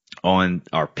on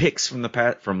our picks from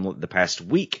the past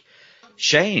week.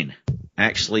 Shane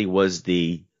actually was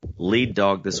the lead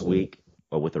dog this week,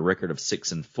 with a record of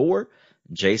 6-4.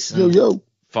 Jason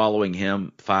following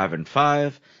him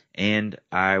 5-5, and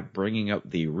I bringing up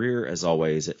the rear as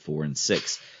always at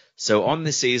 4-6. So on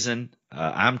the season,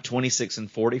 I'm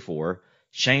 26-44.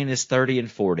 Shane is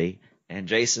 30-40. And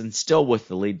Jason still with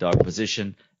the lead dog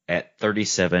position at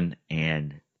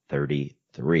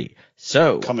 37-33.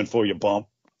 So coming for you, bump.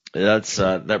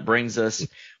 That brings us.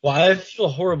 Well, I feel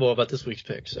horrible about this week's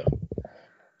pick. So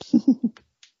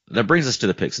that brings us to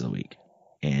the picks of the week,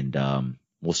 and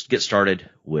we'll get started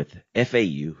with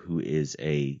FAU, who is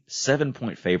a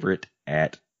 7-point favorite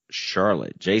at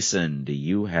Charlotte. Jason, do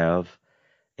you have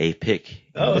a pick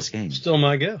in this game? Still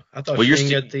my go. I thought you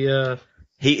get the.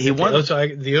 He won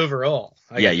the overall.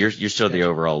 You're still the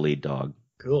overall lead dog.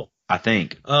 Cool. I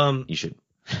think you should.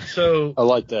 So I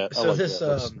like that. So let's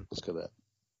go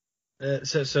that.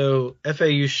 So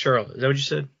FAU Charlotte. Is that what you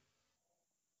said?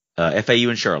 FAU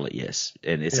and Charlotte, yes,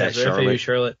 and it's at Charlotte. FAU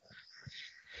Charlotte.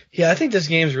 Yeah, I think this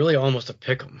game's really almost a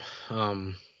pick 'em.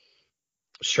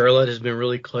 Charlotte has been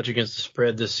really clutch against the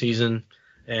spread this season,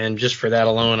 and just for that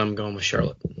alone, I'm going with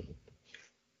Charlotte.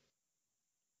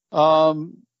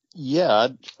 Yeah,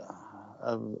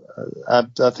 I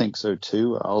think so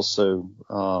too. Also,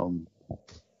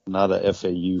 not a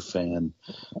FAU fan.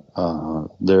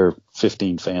 Their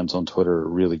 15 fans on Twitter are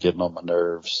really getting on my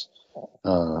nerves.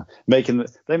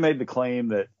 They made the claim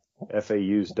that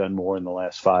FAU's done more in the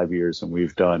last 5 years than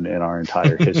we've done in our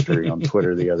entire history on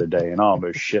Twitter the other day, and I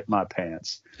almost shit my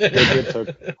pants. It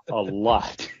took a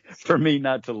lot for me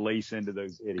not to lace into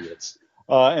those idiots.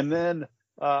 And then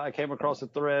I came across a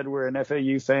thread where an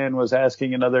FAU fan was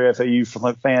asking another FAU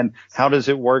fan, how does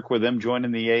it work with them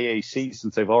joining the AAC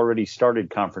since they've already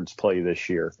started conference play this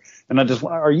year? And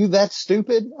are you that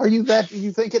stupid? You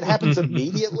think it happens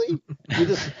immediately?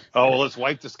 Let's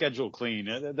wipe the schedule clean.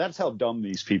 That's how dumb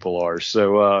these people are.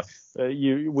 So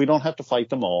we don't have to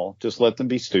fight them all. Just let them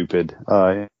be stupid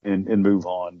and move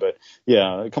on. But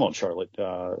yeah, come on, Charlotte,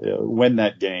 win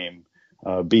that game.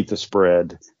 Beat the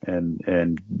spread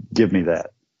and give me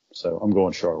that. So I'm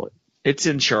going Charlotte. It's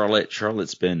in Charlotte.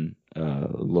 Charlotte's been a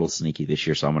little sneaky this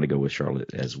year, so I'm going to go with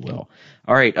Charlotte as well.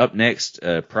 All right, up next,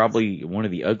 probably one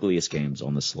of the ugliest games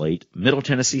on the slate. Middle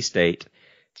Tennessee State,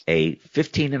 a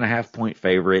 15.5-point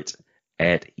favorite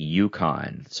at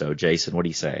UConn. So, Jason, what do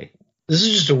you say? This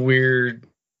is just a weird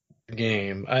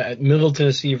game. Middle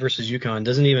Tennessee versus UConn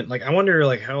doesn't even I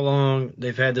wonder how long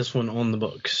they've had this one on the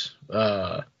books.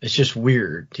 It's just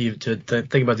weird to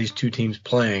think about these two teams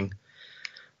playing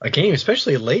a game,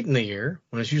 especially late in the year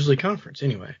when it's usually conference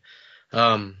anyway.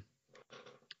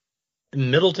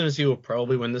 Middle Tennessee will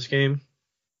probably win this game,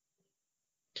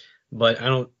 but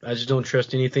I just don't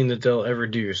trust anything that they'll ever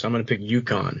do. So I'm going to pick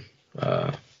UConn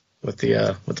with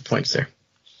the points there.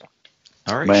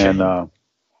 All right, man.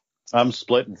 I'm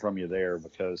splitting from you there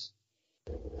because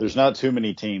there's not too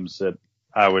many teams that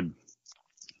I would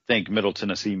think Middle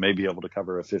Tennessee may be able to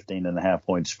cover a 15.5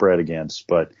 point spread against,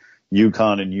 but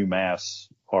UConn and UMass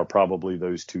are probably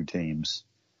those two teams.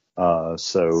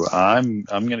 So I'm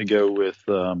going to go with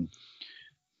the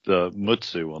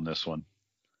Mutsu on this one.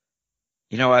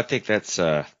 I think that's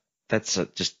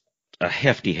just a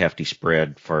hefty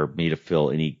spread for me to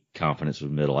feel any confidence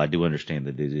with Middle. I do understand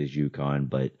that it is UConn,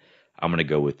 but I'm going to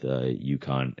go with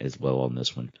UConn as well on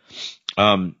this one.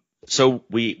 So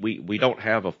we don't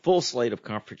have a full slate of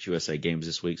Conference USA games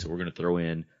this week, so we're going to throw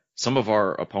in some of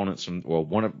our opponents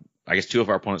two of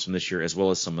our opponents from this year, as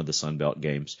well as some of the Sun Belt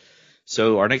games.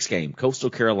 So our next game, Coastal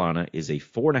Carolina, is a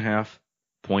 4.5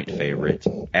 point favorite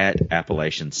at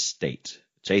Appalachian State.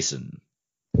 Jason.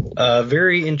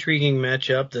 Very intriguing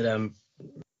matchup that I'm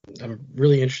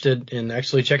really interested in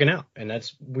actually checking out, and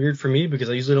that's weird for me because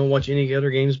I usually don't watch any other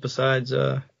games besides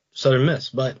Southern Miss,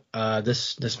 but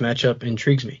this matchup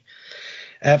intrigues me.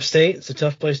 App State, it's a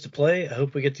tough place to play. I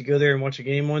hope we get to go there and watch a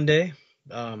game one day.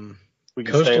 We can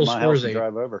Coastal stay at my house scores and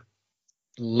drive over.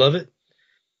 Love it.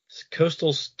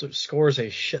 Coastal scores a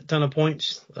shit ton of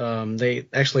points. They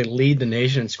actually lead the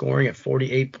nation in scoring at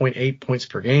 48.8 points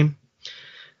per game.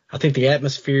 I think the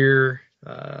atmosphere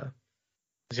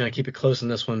is going to keep it close in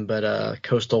this one, but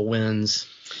Coastal wins,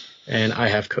 and I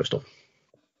have Coastal.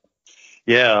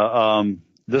 Yeah,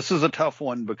 this is a tough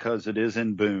one because it is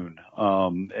in Boone,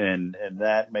 and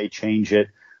that may change it.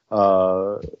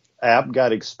 App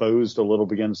got exposed a little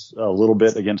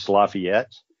bit against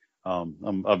Lafayette.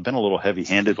 I've been a little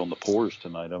heavy-handed on the pours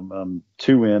tonight. I'm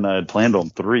 2 in. I had planned on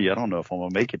 3. I don't know if I'm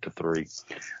gonna make it to 3.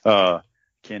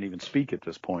 Can't even speak at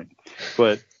this point.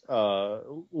 But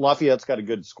Lafayette's got a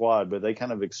good squad, but they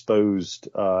kind of exposed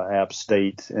App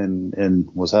State.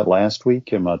 And was that last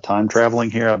week? Am I time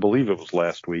traveling here? I believe it was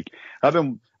last week. I've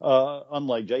been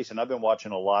unlike Jason, I've been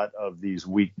watching a lot of these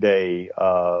weekday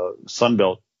Sun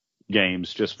Belt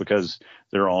games just because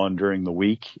they're on during the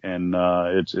week, and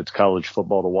it's college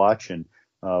football to watch, and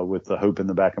with the hope in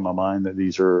the back of my mind that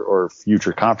these are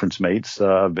future conference mates,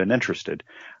 I've been interested.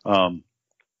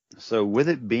 So with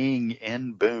it being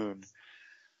in Boone,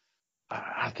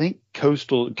 I think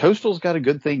Coastal's got a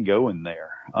good thing going there.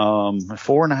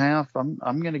 4.5.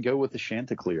 I'm going to go with the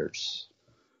Chanticleers.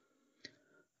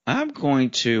 I'm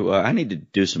going to I need to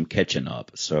do some catching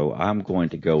up, so I'm going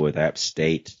to go with App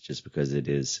State just because it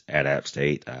is at App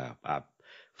State. I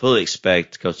fully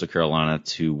expect Coastal Carolina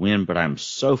to win, but I'm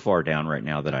so far down right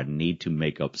now that I need to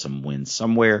make up some wins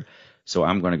somewhere, so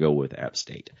I'm going to go with App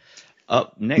State.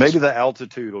 Up next, maybe the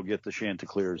altitude will get the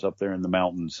Chanticleers up there in the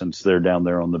mountains since they're down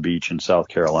there on the beach in South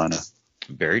Carolina.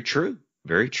 Very true.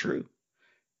 Very true.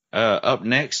 Up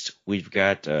next, we've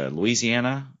got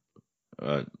Louisiana,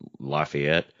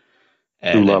 Lafayette.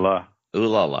 Ooh la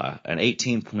la. An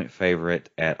 18-point favorite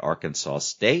at Arkansas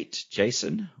State.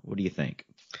 Jason, what do you think?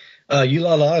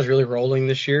 ULala is really rolling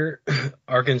this year.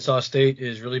 Arkansas State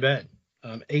is really bad.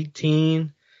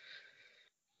 18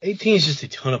 is just a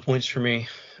ton of points for me.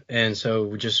 And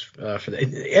so just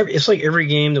it's like every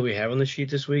game that we have on the sheet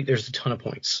this week, there's a ton of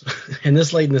points. And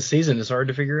this late in the season, it's hard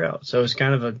to figure out. So it's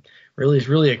kind of really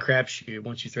a crapshoot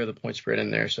once you throw the point spread in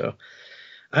there. So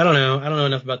I don't know. I don't know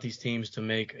enough about these teams to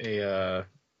make a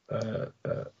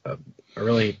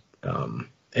really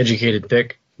educated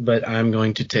pick, but I'm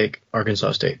going to take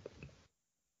Arkansas State.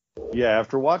 Yeah,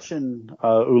 after watching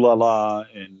Ooh La La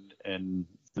and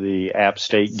the App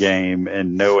State game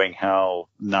and knowing how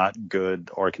not good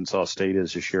Arkansas State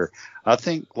is this year, I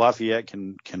think Lafayette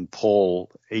can pull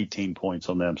 18 points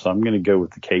on them. So I'm going to go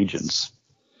with the Cajuns.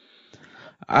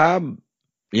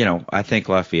 I think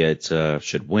Lafayette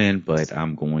should win, but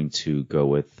I'm going to go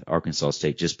with Arkansas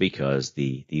State just because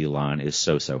the line is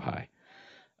so high.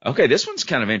 Okay, this one's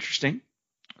kind of interesting.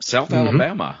 South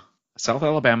Alabama,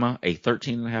 a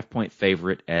 13.5 point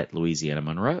favorite at Louisiana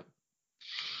Monroe.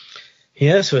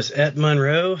 Yeah, so it's at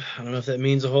Monroe. I don't know if that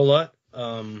means a whole lot.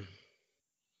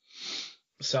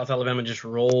 South Alabama just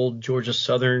rolled Georgia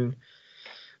Southern.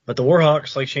 But the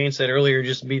Warhawks, like Shane said earlier,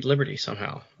 just beat Liberty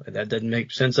somehow. That doesn't make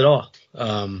sense at all.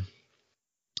 And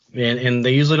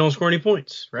they usually don't score any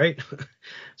points, right?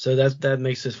 So that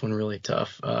makes this one really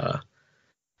tough. I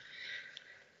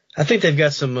think they've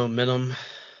got some momentum.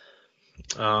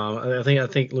 I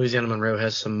think Louisiana Monroe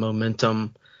has some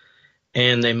momentum,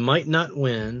 and they might not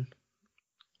win.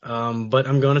 But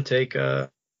I'm going to take. Going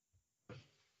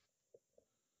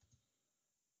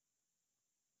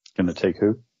to take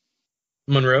who?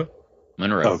 Monroe.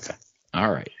 Okay.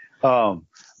 All right.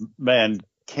 Man,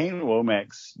 Kane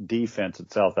Womack's defense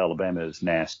at South Alabama is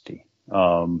nasty.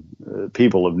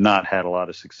 People have not had a lot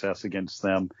of success against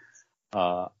them.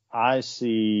 I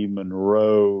see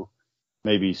Monroe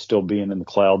maybe still being in the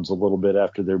clouds a little bit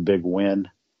after their big win.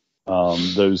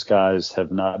 Those guys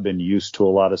have not been used to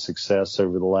a lot of success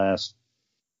over the last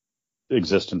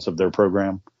existence of their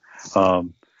program.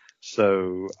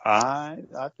 So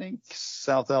I think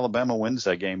South Alabama wins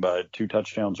that game by 2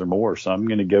 touchdowns or more. So I'm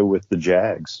going to go with the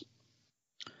Jags.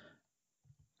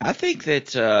 I think that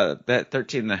that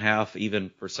 13.5,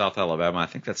 even for South Alabama, I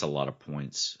think that's a lot of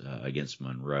points against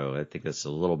Monroe. I think that's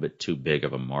a little bit too big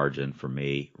of a margin for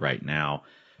me right now.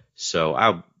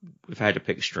 So if I had to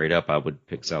pick straight up, I would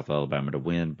pick South Alabama to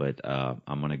win, but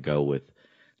I'm going to go with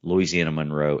Louisiana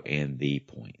Monroe and the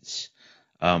points.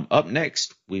 Up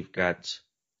next, we've got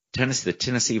the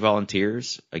Tennessee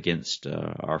Volunteers against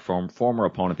our former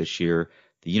opponent this year,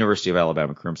 the University of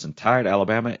Alabama Crimson Tide.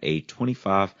 Alabama, a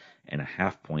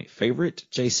 25.5-point favorite.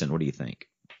 Jason, what do you think?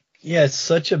 Yeah, it's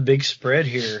such a big spread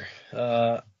here.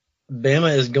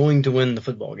 Bama is going to win the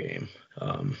football game.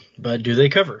 But do they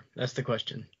cover? That's the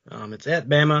question. It's at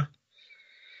Bama.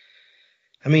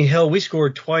 I mean, hell, we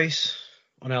scored twice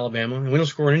on Alabama, and we don't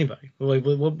score on anybody. What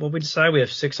we decide? We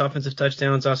have 6 offensive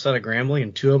touchdowns outside of Grambling,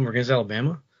 and 2 of them are against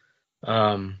Alabama.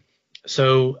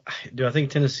 So do I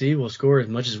think Tennessee will score as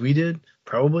much as we did?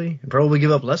 Probably. And probably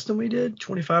give up less than we did,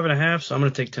 25.5. So I'm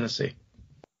going to take Tennessee.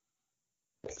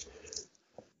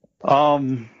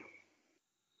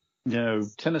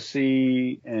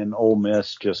 Tennessee and Ole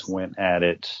Miss just went at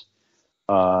it,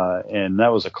 and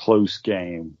that was a close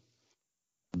game.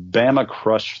 Bama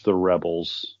crushed the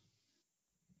Rebels.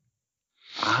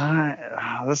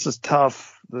 This is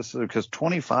tough. This is because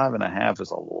 25.5 is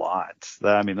a lot.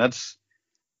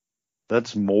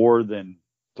 That's more than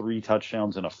 3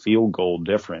 touchdowns and a field goal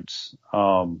difference.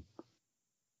 I'm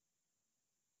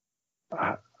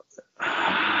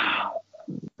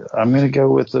going to go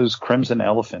with those Crimson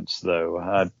Elephants,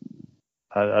 though.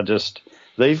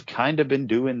 They've kind of been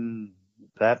doing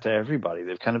that to everybody.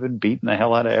 They've kind of been beating the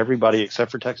hell out of everybody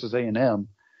except for Texas A&M.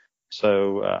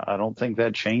 So I don't think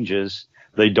that changes.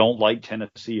 They don't like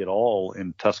Tennessee at all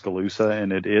in Tuscaloosa,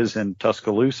 and it is in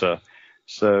Tuscaloosa.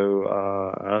 So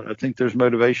I think there's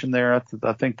motivation there.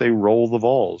 I think they roll the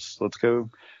Vols. Let's go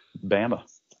Bama.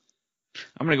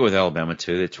 I'm going to go with Alabama,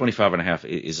 too. The 25.5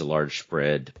 is a large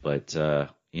spread, but,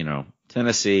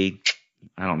 Tennessee,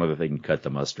 I don't know that they can cut the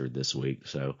mustard this week.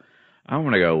 So I'm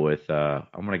going to go with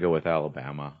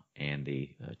Alabama and the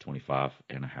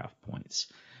 25.5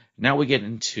 points. Now we get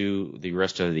into the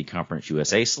rest of the Conference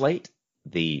USA slate.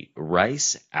 The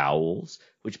Rice Owls,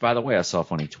 which, by the way, I saw a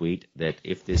funny tweet that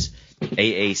if this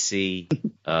AAC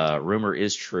rumor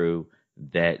is true,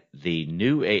 that the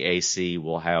new AAC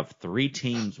will have 3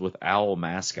 teams with owl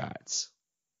mascots.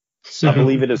 So, I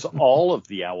believe it is all of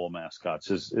the owl mascots.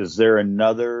 Is there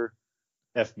another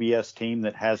FBS team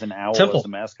that has an owl as a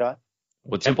mascot?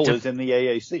 Well, Temple is in the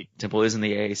AAC. Temple is in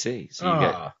the AAC. So you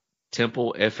got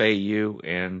Temple, FAU,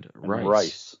 and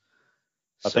Rice.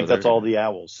 I think that's all the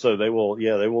owls. So they will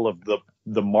have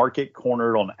the market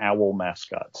cornered on owl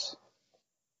mascots.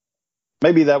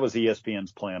 Maybe that was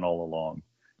ESPN's plan all along.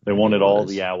 They wanted all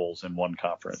the owls in one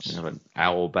conference. Have an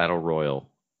owl battle royale.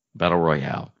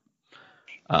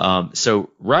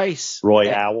 So Rice.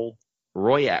 Roy Owl.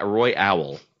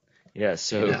 Yeah.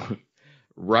 So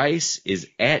Rice is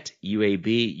at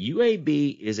UAB.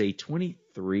 UAB is a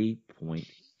 23-point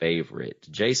favorite.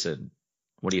 Jason,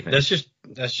 what do you think?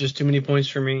 That's just too many points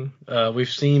for me. We've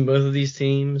seen both of these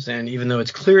teams, and even though it's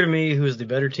clear to me who is the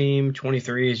better team,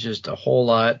 23 is just a whole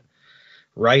lot.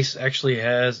 Rice actually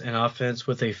has an offense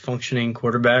with a functioning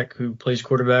quarterback who plays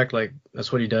quarterback. Like,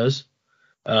 that's what he does.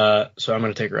 So I'm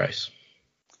going to take Rice.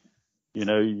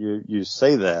 You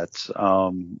say that,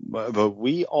 but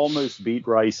we almost beat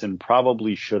Rice and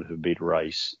probably should have beat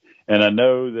Rice. And I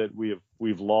know that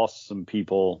we've lost some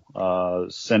people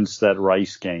since that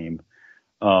Rice game.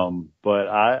 But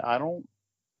I don't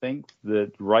think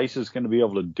that Rice is going to be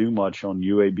able to do much on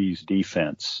UAB's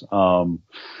defense.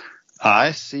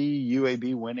 I see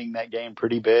UAB winning that game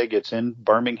pretty big. It's in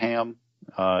Birmingham.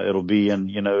 It'll be in,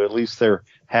 at least their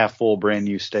half full brand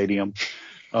new stadium.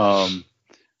 I'm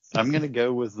going to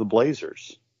go with the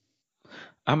Blazers.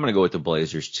 I'm going to go with the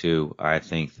Blazers too. I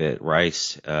think that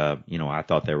Rice, I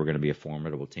thought they were going to be a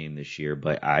formidable team this year,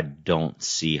 but I don't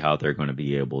see how they're going to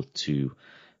be able to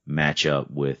match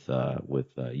up with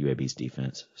UAB's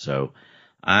defense. So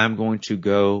I'm going to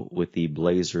go with the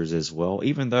Blazers as well,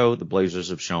 even though the Blazers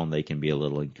have shown they can be a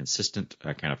little inconsistent.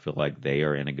 I kind of feel like they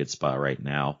are in a good spot right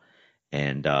now,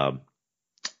 and I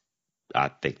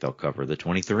think they'll cover the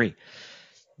 23.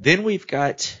 Then we've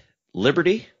got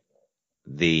Liberty,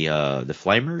 the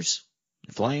Flames.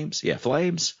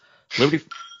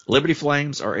 Liberty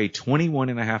Flames are a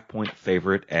 21.5-point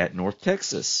favorite at North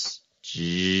Texas.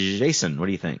 Jason, what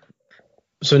do you think?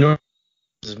 So North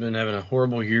has been having a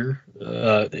horrible year.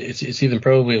 It's even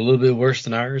probably a little bit worse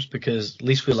than ours because at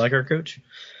least we like our coach.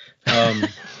 And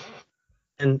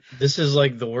this is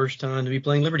like the worst time to be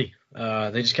playing Liberty.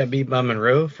 They just got beat by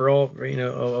Monroe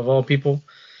of all people.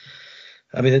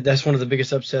 I mean, that's one of the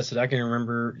biggest upsets that I can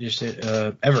remember just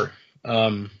ever.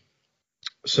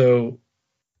 So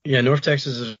yeah, North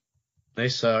Texas they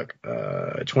suck.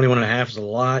 21.5 is a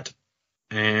lot.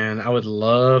 And I would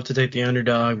love to take the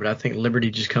underdog, but I think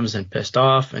Liberty just comes in pissed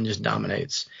off and just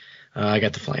dominates. I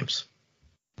got the Flames.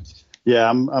 Yeah,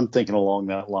 I'm thinking along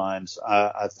that lines.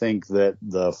 I think that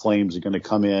the Flames are going to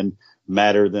come in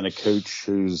madder than a coach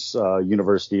whose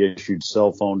university-issued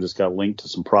cell phone just got linked to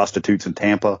some prostitutes in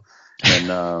Tampa,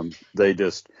 and they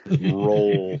just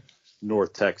roll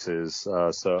North Texas.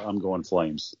 So I'm going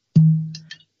Flames.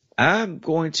 I'm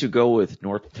going to go with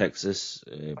North Texas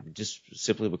just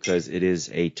simply because it is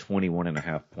a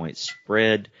 21.5-point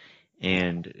spread.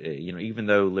 And, even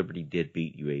though Liberty did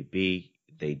beat UAB,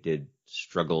 they did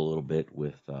struggle a little bit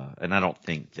with and I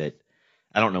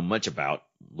don't know much about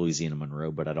Louisiana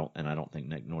Monroe, but I don't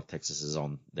think North Texas is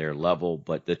on their level.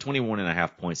 But the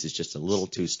 21.5 points is just a little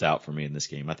too stout for me in this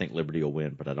game. I think Liberty will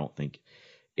win, but I don't think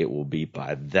it will be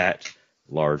by that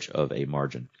large of a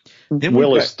margin. Then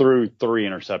Willis threw 3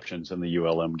 interceptions in the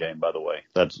ULM game, by the way.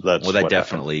 That's that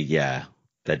definitely happened.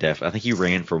 I think he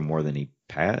ran for more than he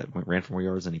ran for more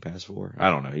yards than he passed for. I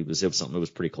don't know. It was something that was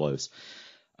pretty close.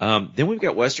 Then we've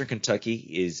got Western Kentucky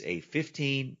is a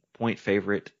 15-point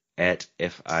favorite at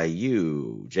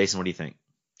FIU. Jason, what do you think?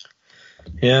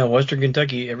 Yeah, Western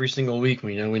Kentucky every single week.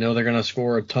 We know they're going to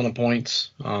score a ton of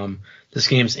points. This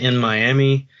game's in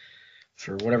Miami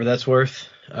for whatever that's worth.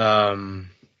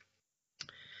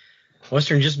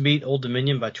 Western just beat Old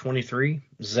Dominion by 23.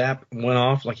 Zap went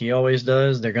off like he always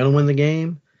does. They're going to win the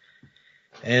game.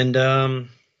 And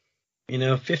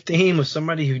 15 with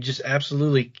somebody who just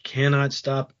absolutely cannot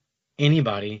stop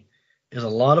anybody is a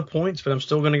lot of points, but I'm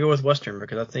still going to go with Western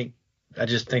because I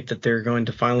just think that they're going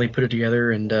to finally put it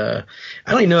together. And I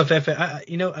don't even know if I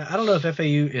don't know if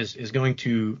FAU is going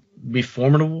to be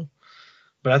formidable,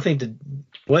 but I think that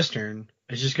Western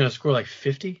is just going to score like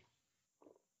 50.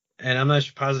 And I'm not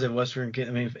positive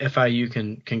FIU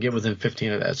can get within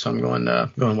 15 of that. So I'm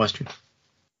going Western.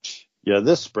 Yeah,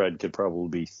 this spread could probably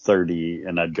be 30,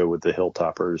 and I'd go with the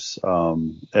Hilltoppers.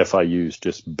 FIU's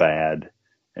just bad,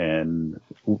 and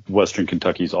Western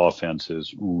Kentucky's offense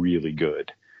is really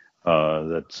good.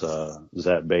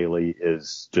 Zach Bailey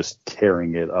is just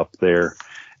tearing it up there,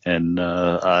 and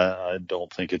I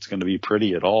don't think it's going to be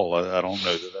pretty at all. I don't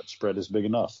know that spread is big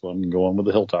enough. I'm going with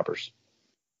the Hilltoppers.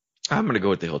 I'm going to go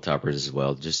with the Hilltoppers as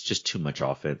well. Just too much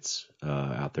offense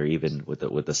out there, even with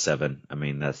the 7. I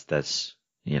mean, that's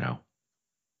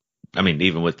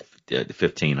even with the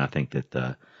 15, I think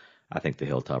the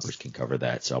Hilltoppers can cover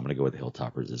that. So I'm going to go with the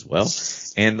Hilltoppers as well.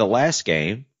 And the last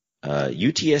game,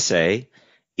 UTSA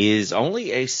is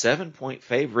only a 7-point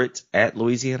favorite at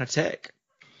Louisiana Tech.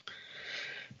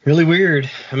 Really weird.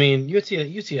 I mean,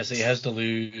 UTSA has to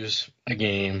lose a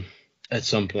game at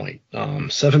some point.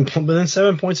 7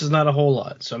 points is not a whole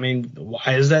lot. So, I mean,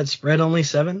 why is that spread only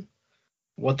 7?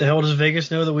 What the hell does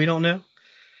Vegas know that we don't know?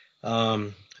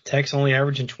 Tech's only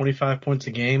averaging 25 points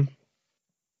a game,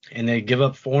 and they give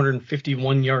up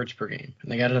 451 yards per game.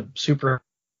 And they got a super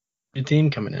team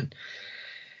coming in.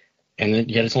 And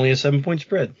yet it's only a 7-point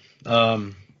spread.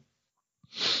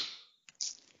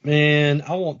 Man,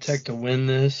 I want Tech to win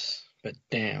this, but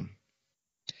damn.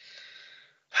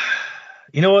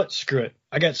 You know what? Screw it.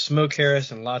 I got Smoke Harris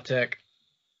and La Tech.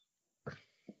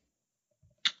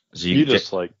 So you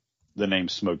just like the name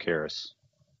Smoke Harris.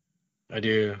 I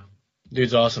do.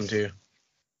 Dude's awesome too.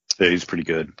 Yeah, he's pretty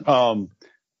good. I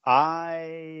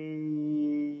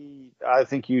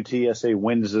think UTSA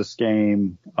wins this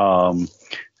game.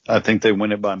 I think they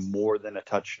win it by more than a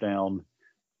touchdown.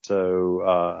 So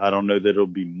I don't know that it'll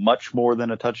be much more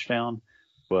than a touchdown,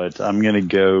 but I'm going to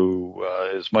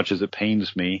go as much as it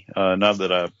pains me. Not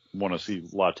that I want to see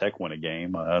La Tech win a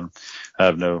game. I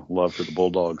have no love for the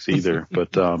Bulldogs either,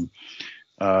 but I'm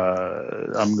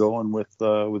going with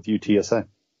UTSA.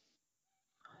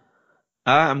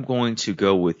 I'm going to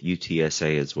go with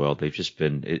UTSA as well. They've just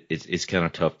been it's kind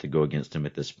of tough to go against them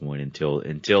at this point until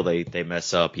they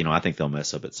mess up. I think they'll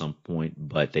mess up at some point,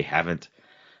 but they haven't.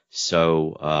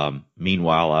 So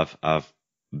meanwhile, I've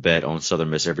bet on Southern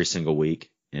Miss every single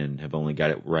week and have only got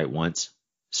it right once.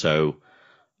 So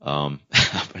I'm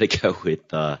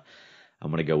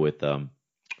gonna go with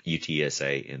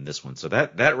UTSA in this one. So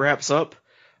that wraps up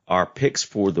our picks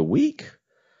for the week.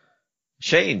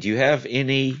 Shane, do you have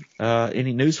any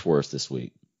news for us this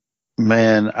week?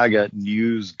 Man, I got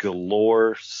news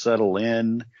galore. Settle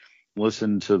in,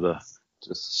 listen to the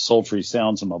just sultry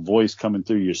sounds of my voice coming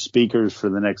through your speakers for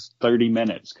the next 30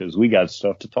 minutes because we got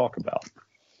stuff to talk about.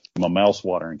 My mouth's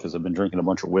watering because I've been drinking a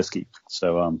bunch of whiskey.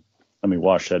 So let me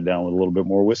wash that down with a little bit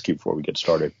more whiskey before we get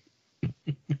started.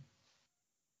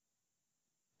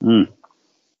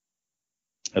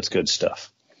 That's good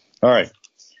stuff. All right.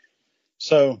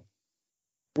 So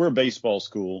we're a baseball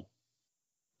school,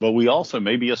 but we also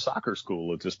may be a soccer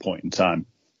school at this point in time.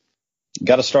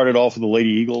 Got to start it off with the Lady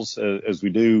Eagles as we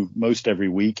do most every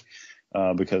week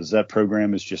because that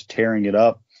program is just tearing it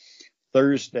up.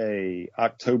 Thursday,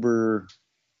 October,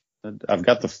 I've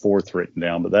got the 4th written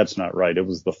down, but that's not right. It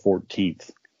was the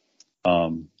 14th.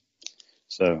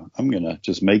 So I'm going to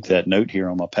just make that note here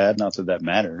on my pad. Not that that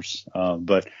matters.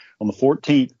 But on the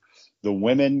 14th, the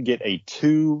women get a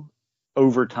 2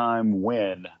 overtime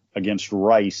win against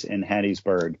Rice in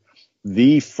Hattiesburg.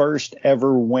 The first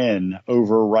ever win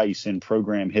over Rice in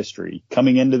program history.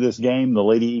 Coming into this game, the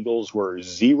Lady Eagles were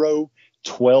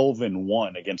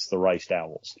 0-12-1 against the Rice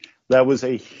Owls. That was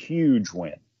a huge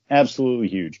win. Absolutely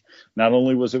huge. Not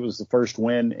only was it the first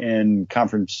win in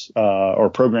conference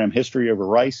or program history over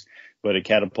Rice, but it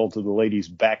catapulted the ladies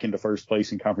back into first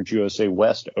place in Conference USA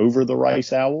West over the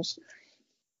Rice Owls.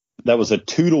 That was a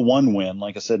 2-1 win,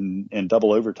 like I said, in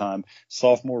double overtime.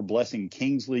 Sophomore Blessing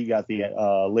Kingsley got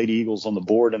the Lady Eagles on the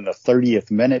board in the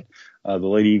 30th minute. The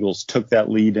Lady Eagles took that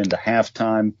lead into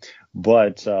halftime,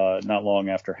 but not long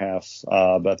after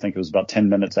but I think it was about 10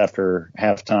 minutes after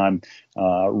halftime,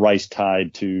 Rice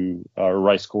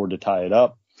scored to tie it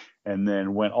up. And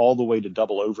then went all the way to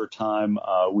double overtime.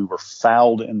 We were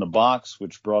fouled in the box,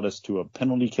 which brought us to a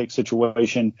penalty kick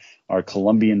situation. Our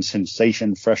Colombian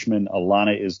sensation freshman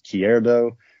Alana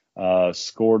Izquierdo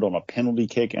scored on a penalty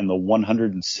kick in the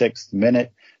 106th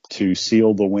minute to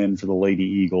seal the win for the Lady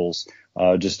Eagles.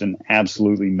 Just an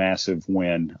absolutely massive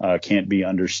win. Can't be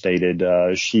understated.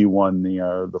 She won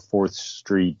the 4th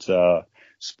Street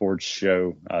sports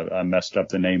show. I messed up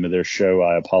the name of their show.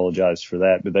 I apologize for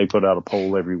that, but they put out a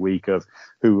poll every week of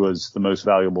who was the most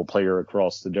valuable player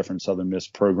across the different Southern Miss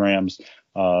programs.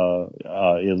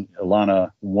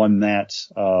 Ilana won that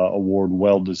award,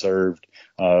 well deserved.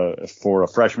 For a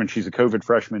freshman, she's a COVID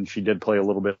freshman. She did play a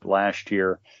little bit last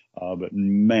year, but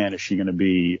man, is she going to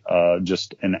be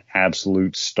just an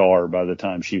absolute star by the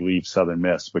time she leaves Southern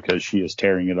Miss because she is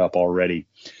tearing it up already.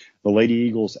 The Lady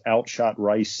Eagles outshot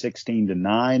Rice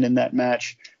 16-9 in that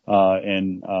match,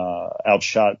 and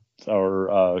outshot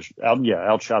the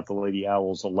Lady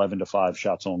Owls 11-5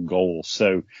 shots on goal.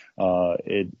 So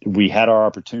we had our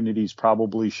opportunities,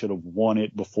 probably should have won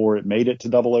it before it made it to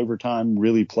double overtime,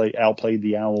 really outplayed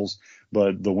the Owls,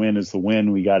 but the win is the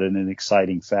win. We got it in an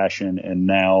exciting fashion, and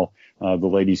now the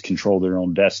ladies control their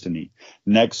own destiny.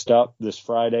 Next up this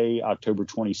Friday, October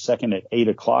 22nd at 8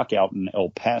 o'clock out in El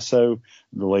Paso,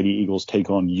 the Lady Eagles take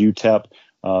on UTEP.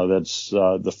 That's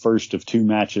the first of 2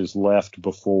 matches left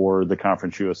before the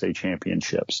Conference USA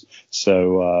Championships.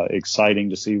 So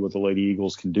exciting to see what the Lady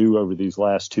Eagles can do over these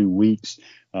last 2 weeks.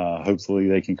 Hopefully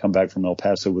they can come back from El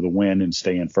Paso with a win and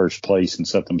stay in first place and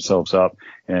set themselves up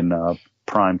in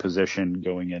prime position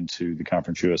going into the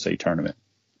Conference USA tournament.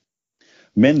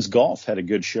 Men's golf had a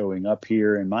good showing up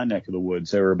here in my neck of the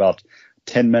woods. They were about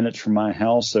 10 minutes from my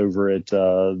house over at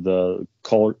the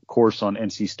course on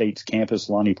NC State's campus,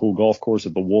 Lonnie Pool Golf Course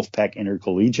at the Wolfpack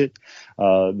Intercollegiate.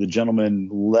 The gentleman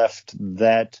left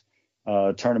that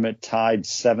tournament tied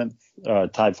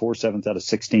for 7th out of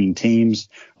 16 teams.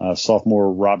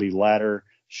 Sophomore Robbie Latter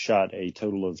shot a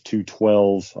total of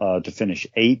 212 to finish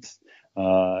 8th.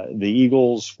 The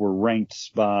Eagles were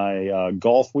ranked by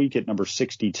Golf Week at number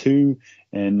 62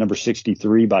 and number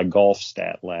 63 by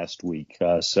GolfStat last week.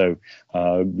 So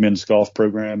men's golf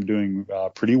program doing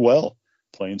pretty well,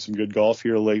 playing some good golf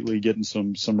here lately, getting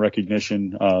some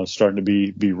recognition, starting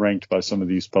to be ranked by some of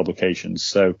these publications.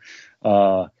 So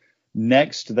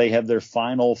next, they have their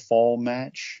final fall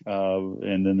match,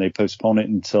 and then they postpone it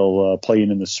until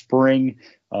playing in the spring.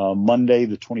 Monday,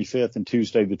 the 25th, and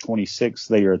Tuesday, the 26th,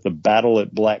 they are at the Battle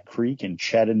at Black Creek in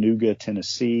Chattanooga,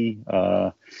 Tennessee.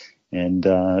 And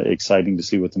exciting to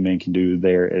see what the men can do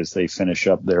there as they finish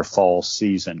up their fall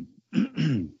season.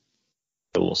 A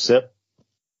little sip.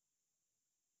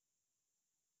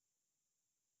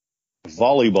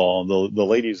 Volleyball, the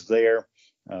ladies there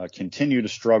continue to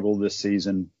struggle this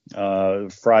season.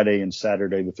 Friday and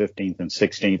Saturday, the 15th and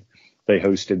 16th, they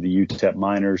hosted the UTEP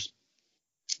Miners.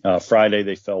 Friday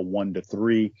they fell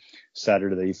 1-3.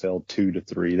 Saturday they fell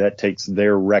 2-3. That takes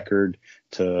their record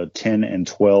to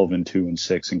 10-12 and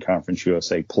 2-6 in Conference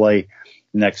USA play.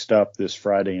 Next up this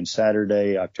Friday and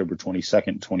Saturday, October 22nd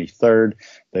and 23rd,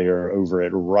 they are over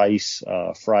at Rice.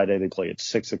 Friday they play at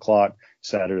 6 o'clock.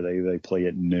 Saturday they play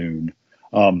at noon.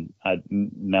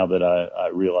 Now that I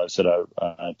realize that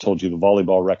I told you the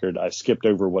volleyball record, I skipped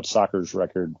over what soccer's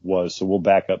record was, so we'll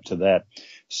back up to that.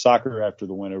 Soccer, after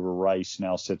the win over Rice,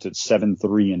 now sits at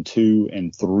 7-3-2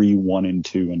 and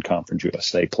 3-1-2 in Conference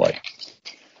USA play.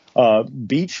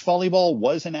 Beach volleyball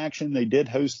was in action. They did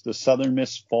host the Southern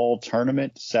Miss Fall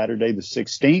Tournament Saturday the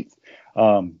 16th.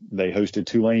 They hosted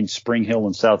Tulane, Spring Hill,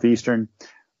 and Southeastern.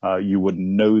 You wouldn't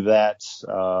know that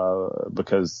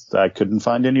because I couldn't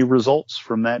find any results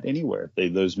from that anywhere.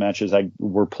 Those matches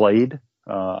were played.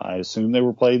 I assume they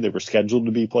were played. They were scheduled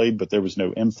to be played, but there was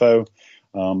no info.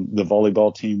 The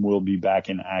volleyball team will be back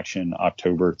in action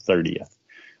October 30th.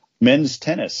 Men's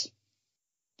tennis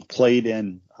played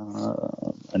in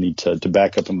I need to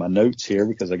back up in my notes here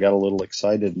because I got a little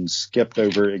excited and skipped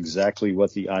over exactly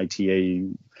what the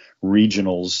ITA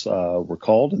regionals were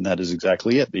called, and that is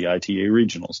exactly it. The ITA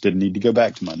regionals. Didn't need to go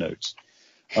back to my notes.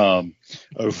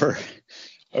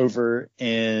 Over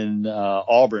in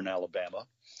Auburn, Alabama,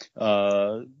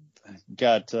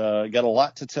 got a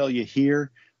lot to tell you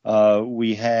here.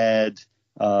 We had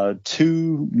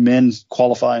two men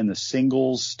qualify in the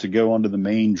singles to go onto the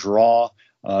main draw.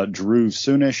 Drew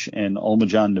Sunish and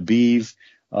Olmajan Nabiv.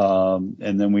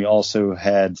 And then we also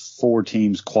had 4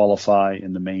 teams qualify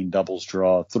in the main doubles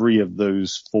draw. 3 of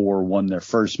those 4 won their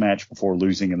first match before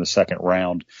losing in the second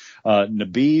round.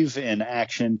 Nabiv in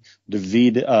action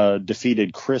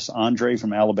defeated Chris Andre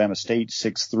from Alabama State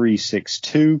 6-3,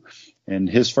 6-2 in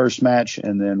his first match,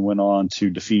 and then went on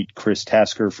to defeat Chris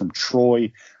Tasker from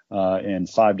Troy in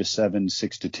 5-7,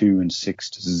 6-2, and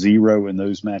 6-0 in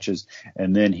those matches.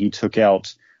 And then he took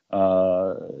out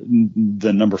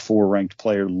the number 4 ranked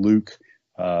player, Luke.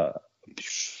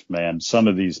 Man, some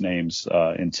of these names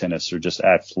in tennis are just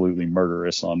absolutely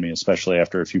murderous on me, especially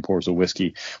after a few pours of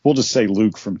whiskey. We'll just say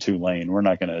Luke from Tulane. We're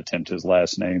not going to attempt his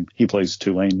last name. He plays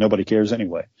Tulane. Nobody cares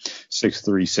anyway.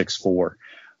 6-3, 6-4.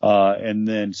 And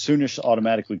then Sunish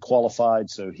automatically qualified,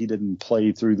 so he didn't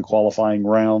play through the qualifying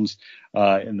rounds.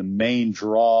 In the main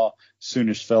draw,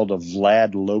 Sunish fell to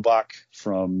Vlad Lobach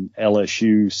from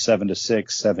LSU 7-6,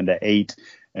 7-8.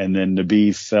 And then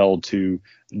Nabiv fell to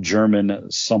German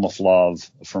Somoflov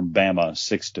from Bama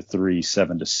 6-3,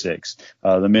 7-6.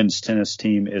 The men's tennis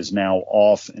team is now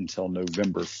off until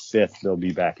November 5th. They'll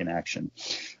be back in action.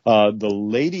 The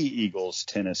Lady Eagles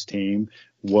tennis team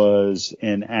was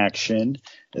in action.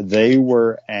 They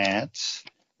were at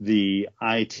the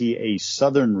ITA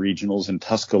Southern Regionals in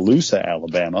Tuscaloosa,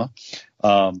 Alabama.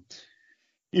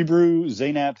 Ebru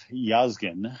Zainab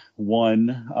Yazgan won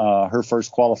her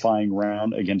first qualifying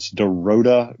round against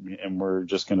Dorota, and we're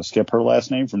just going to skip her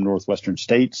last name, from Northwestern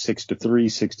State,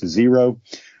 6-3,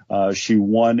 6-0. She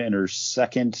won in her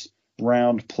second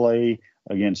round play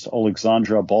against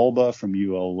Alexandra Balba from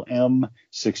ULM,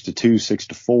 6-2,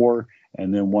 6-4.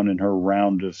 And then won in her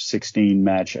round of 16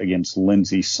 match against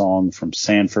Lindsay Song from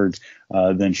Sanford.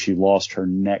 Then she lost her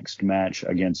next match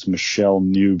against Michelle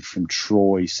Nube from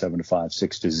Troy,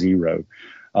 7-5,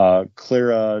 6-0.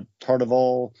 Clara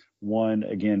Tardival won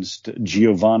against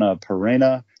Giovanna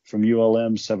Perena from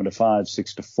ULM, 7-5,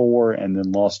 6-4, and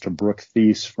then lost to Brooke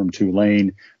Thies from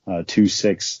Tulane,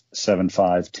 2-6,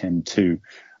 7-5,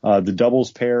 10-2. The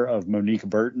doubles pair of Monique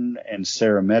Burton and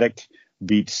Sarah Medic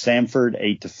beat Samford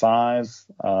 8-5,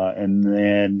 and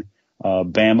then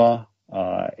Bama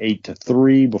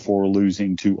 8-3 before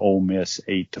losing to Ole Miss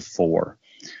 8-4.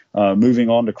 Moving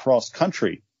on to cross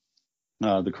country.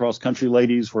 The cross country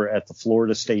ladies were at the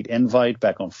Florida State Invite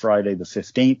back on Friday the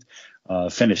 15th.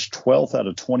 Finished 12th out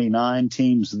of 29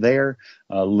 teams there.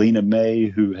 Lena May,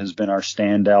 who has been our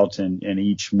standout in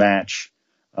each match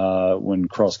when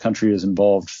cross country is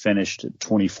involved, finished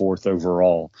 24th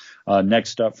overall.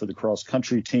 Next up for the cross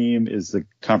country team is the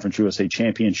Conference USA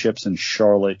Championships in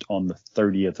Charlotte on the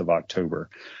 30th of October.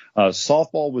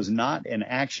 Softball was not in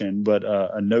action, but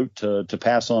a note to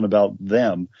pass on about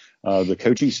them. The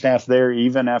coaching staff there,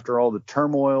 even after all the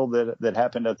turmoil that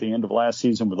happened at the end of last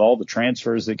season with all the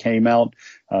transfers that came out,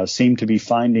 seem to be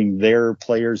finding their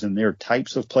players and their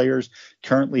types of players.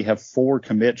 Currently have 4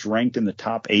 commits ranked in the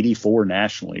top 84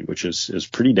 nationally, which is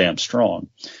pretty damn strong.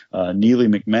 Neely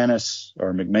McManus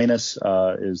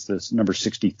is the number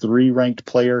 63 ranked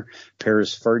player.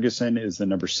 Paris Ferguson is the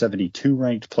number 72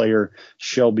 ranked player.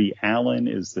 Shelby Allen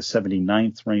is the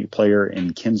 79th ranked player,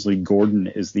 and Kinsley Gordon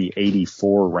is the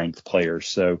 84 ranked player.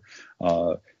 So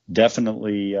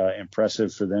definitely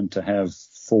impressive for them to have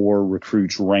 4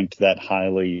 recruits ranked that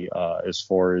highly as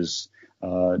far as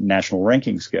national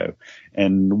rankings go.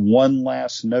 And one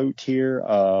last note here,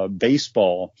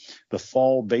 baseball. The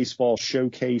fall baseball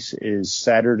showcase is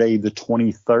Saturday the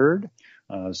 23rd.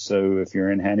 So if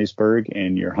you're in Hattiesburg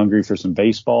and you're hungry for some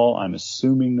baseball, I'm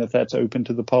assuming that that's open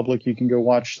to the public. You can go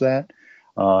watch that.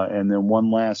 And then one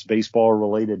last baseball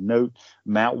related note,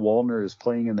 Matt Wallner is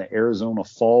playing in the Arizona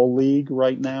Fall League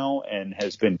right now and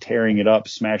has been tearing it up,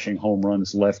 smashing home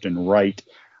runs left and right.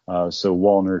 So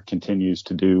Wallner continues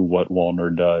to do what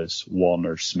Wallner does,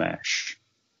 Wallner smash.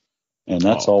 And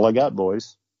that's all I got,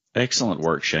 boys. Excellent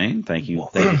work, Shane. Thank you.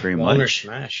 Thank you very much. Wallner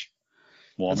smash.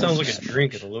 Wallner That sounds like smash. a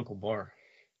drink at a local bar.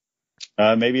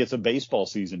 Maybe it's a baseball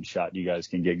season shot you guys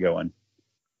can get going.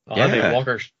 I'll have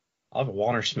a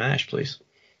Wallner smash, please.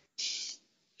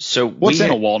 So What's in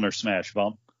a Wallner smash,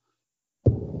 Bump?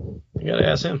 You gotta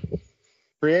ask him.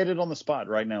 Create it on the spot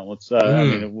right now. Let's.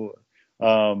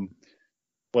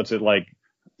 What's it like?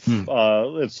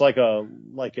 It's like a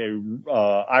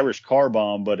Irish car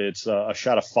bomb, but it's a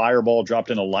shot of Fireball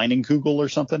dropped in a lining kugel or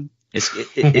something.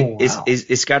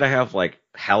 It's got to have like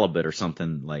halibut or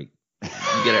something. Like you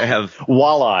gotta have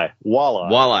walleye.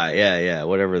 Yeah.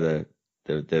 Whatever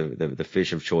the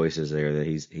fish of choice is there that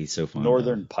he's so fond of.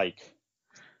 Northern pike.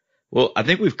 Well, I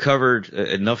think we've covered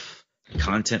enough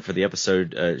content for the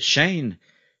episode. Shane,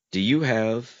 do you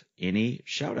have any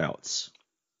shout outs?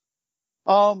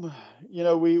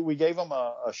 We gave them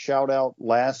a shout out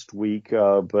last week,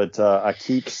 but I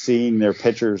keep seeing their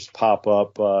pictures pop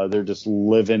up. They're just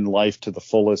living life to the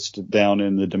fullest down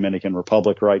in the Dominican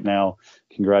Republic right now.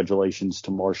 Congratulations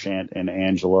to Marchant and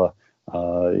Angela.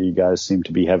 You guys seem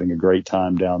to be having a great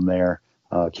time down there.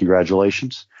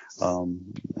 Congratulations.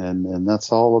 And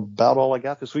that's all I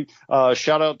got this week.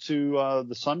 Shout out to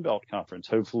the Sunbelt Conference.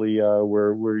 Hopefully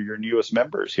we're your newest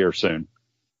members here soon.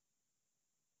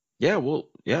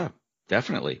 Yeah,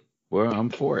 definitely. I'm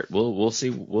for it. We'll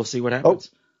see what happens.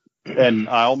 Oh, and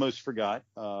I almost forgot.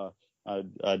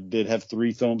 I did have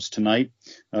 3 films tonight.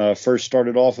 First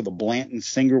started off with a Blanton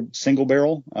single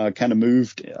barrel. Kind of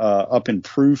moved up in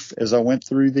proof as I went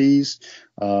through these,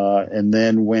 and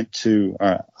then went to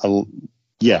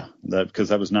because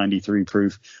that was 93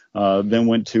 proof. Then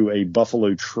went to a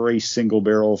Buffalo Trace single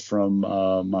barrel from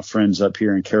my friends up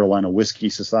here in Carolina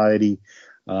Whiskey Society.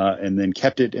 And then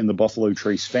kept it in the Buffalo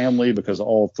Trace family because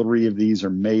all 3 of these are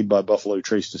made by Buffalo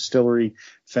Trace Distillery.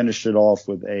 Finished it off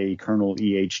with a Colonel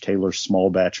E.H. Taylor small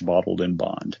batch bottled in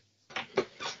bond.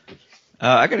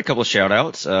 I got a couple of shout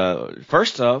outs.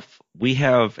 First off, we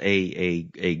have a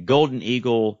Golden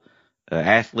Eagle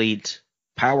athlete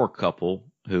power couple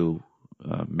who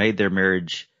made their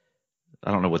marriage.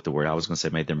 I don't know what the word. I was going to say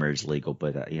made their marriage legal,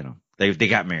 but they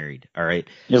got married. All right.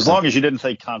 As long as you didn't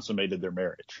say consummated their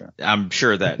marriage. I'm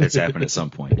sure that it's happened at some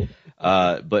point.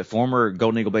 But former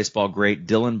Golden Eagle baseball great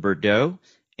Dylan Bordeaux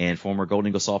and former Golden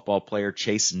Eagle softball player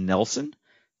Chase Nelson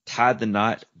tied the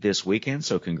knot this weekend.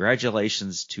 So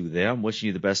congratulations to them. Wishing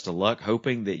you the best of luck.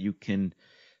 Hoping that you can,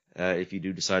 if you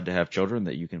do decide to have children,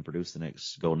 that you can produce the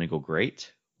next Golden Eagle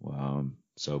great.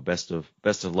 So best of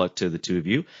luck to the 2 of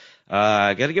you.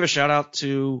 I got to give a shout out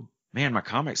to my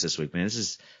comics this week, man.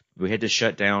 We had to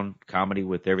shut down comedy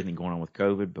with everything going on with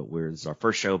COVID, but this is our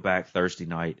first show back Thursday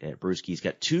night at Brewski's.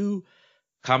 Got 2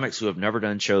 comics who have never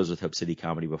done shows with Hub City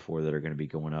Comedy before that are going to be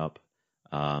going up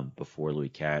before Louis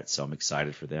Katz. So I'm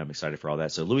excited for them, excited for all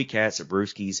that. So Louis Katz at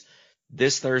Brewski's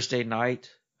this Thursday night.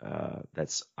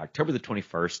 That's October the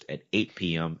 21st at 8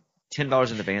 p.m.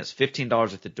 $10 in advance,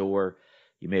 $15 at the door.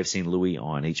 You may have seen Louis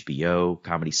on HBO,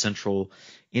 Comedy Central,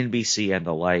 NBC, and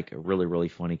the like. A really, really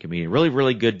funny comedian. Really,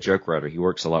 really good joke writer. He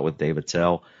works a lot with Dave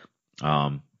Attell.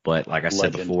 But like I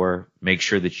said before, make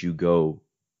sure that you go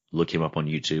look him up on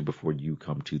YouTube before you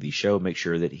come to the show. Make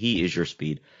sure that he is your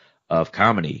speed of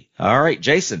comedy. All right,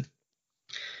 Jason.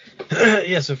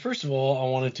 So first of all, I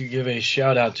wanted to give a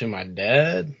shout out to my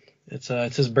dad. It's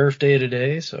his birthday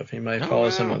today, so if anybody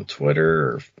follows him on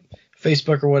Twitter or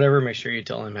Facebook or whatever, make sure you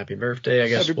tell him happy birthday. I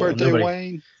guess happy birthday,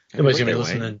 Wayne. Nobody's gonna be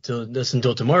listen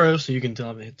until tomorrow, so you can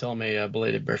tell him a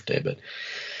belated birthday. But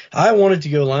I wanted to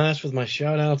go last with my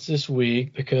shout outs this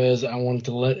week because I wanted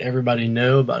to let everybody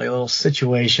know about a little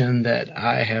situation that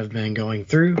I have been going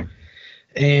through.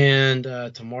 And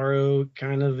tomorrow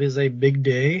kind of is a big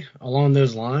day along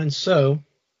those lines. So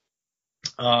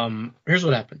here's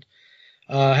what happened.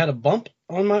 I had a bump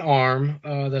on my arm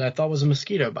that I thought was a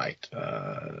mosquito bite.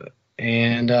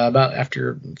 And about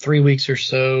after 3 weeks or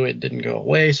so, it didn't go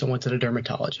away, so I went to the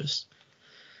dermatologist.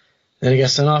 Then I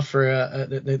got sent off for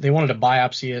they wanted to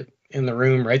biopsy it in the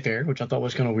room right there, which I thought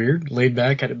was kind of weird. Laid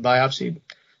back, had it biopsied.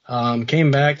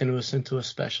 Came back and was sent to a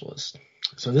specialist.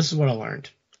 So this is what I learned.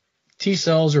 T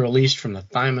cells are released from the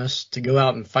thymus to go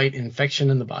out and fight infection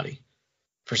in the body.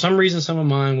 For some reason, some of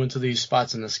mine went to these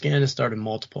spots in the skin and started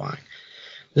multiplying.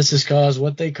 This has caused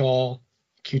what they call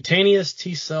cutaneous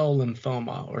T-cell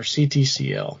lymphoma, or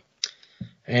CTCL.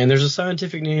 And there's a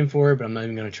scientific name for it, but I'm not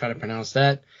even going to try to pronounce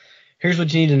that. Here's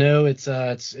what you need to know. It's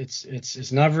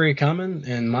not very common,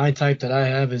 and my type that I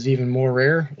have is even more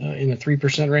rare, in the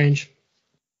 3% range.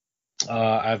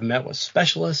 I've met with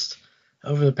specialists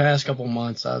over the past couple of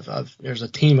months. There's a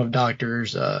team of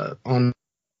doctors on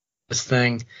this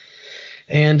thing,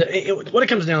 and what it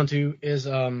comes down to is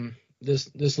this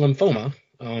lymphoma.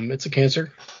 It's a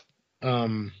cancer,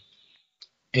 and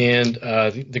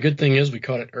the good thing is we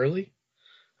caught it early.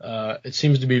 It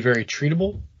seems to be very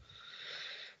treatable.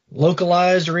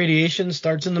 Localized radiation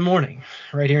starts in the morning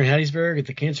right here in Hattiesburg at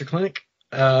the cancer clinic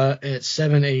at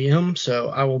 7 a.m. So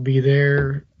I will be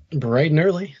there bright and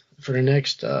early for the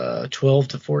next 12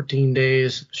 to 14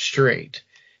 days straight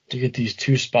to get these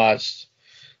 2 spots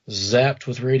zapped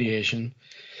with radiation.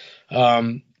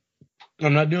 I'm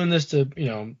not doing this to,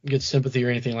 get sympathy or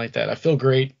anything like that. I feel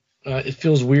great. It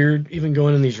feels weird even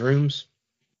going in these rooms.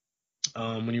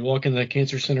 When you walk in the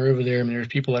cancer center over there, I mean, there's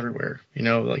people everywhere,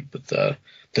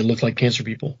 that look like cancer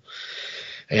people.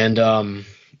 And I'm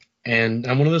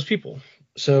one of those people.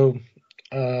 So,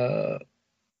 I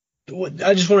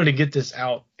just wanted to get this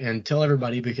out and tell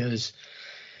everybody, because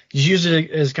just use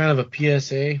it as kind of a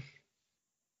PSA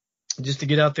just to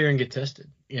get out there and get tested.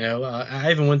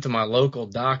 I even went to my local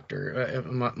doctor,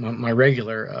 my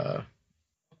regular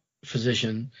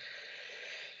physician.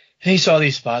 And he saw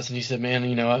these spots and he said, man,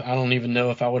 I don't even know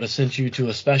if I would have sent you to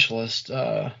a specialist.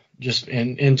 It's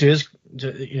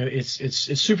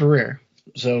super rare.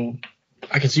 So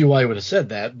I can see why he would have said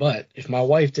that. But if my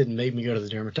wife didn't make me go to the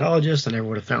dermatologist, I never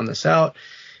would have found this out.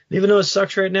 And even though it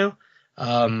sucks right now,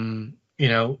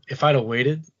 if I'd have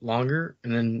waited longer,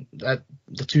 and then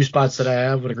the 2 spots that I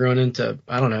have would have grown into,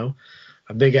 I don't know,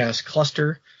 a big ass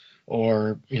cluster,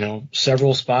 or,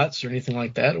 several spots or anything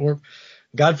like that, or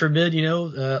God forbid,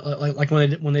 like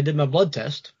when they did my blood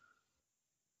test,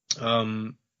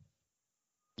 that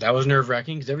was nerve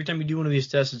wracking, because every time you do one of these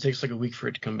tests, it takes like a week for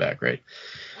it to come back, right?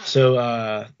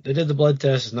 So they did the blood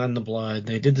test, it's not in the blood.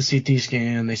 They did the CT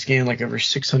scan, they scanned like over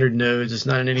 600 nodes, it's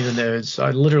not in any of the nodes. So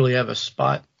I literally have a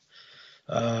spot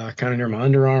kind of near my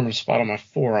underarm and a spot on my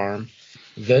forearm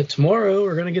that tomorrow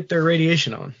are going to get their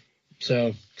radiation on.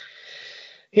 So,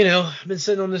 I've been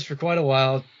sitting on this for quite a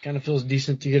while. It kind of feels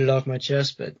decent to get it off my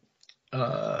chest, but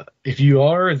if you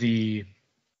are the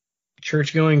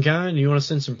church-going kind and you want to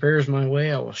send some prayers my way,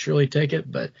 I will surely take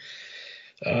it. But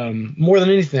more than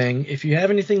anything, if you have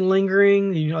anything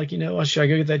lingering, should I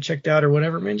go get that checked out or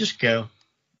whatever, man, just go.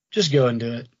 Just go and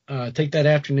do it. Take that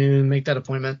afternoon, make that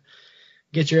appointment,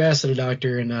 get your ass to the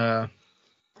doctor, and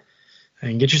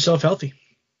get yourself healthy.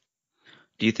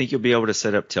 Do you think you'll be able to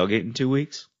set up tailgate in 2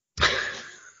 weeks?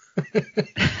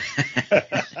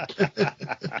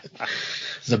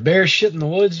 Is a bear shit in the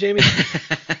woods, Jamie?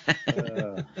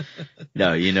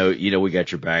 No, we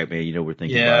got your back, man. We're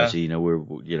thinking about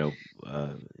you.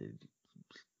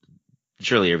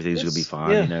 Surely everything's gonna be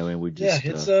fine, and we just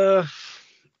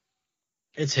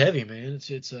it's heavy, man.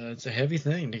 It's a heavy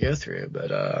thing to go through,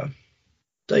 but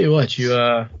tell you what, you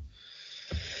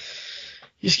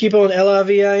just keep on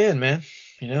LIVIN, man.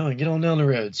 And get on down the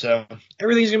road. So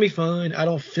everything's going to be fine. I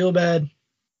don't feel bad.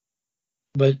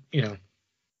 But,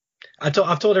 I've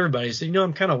told everybody, I said,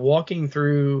 I'm kind of walking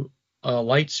through a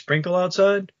light sprinkle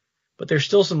outside, but there's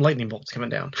still some lightning bolts coming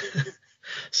down.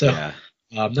 So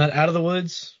I'm not out of the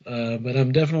woods, but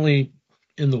I'm definitely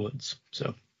in the woods.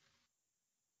 So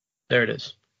there it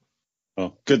is.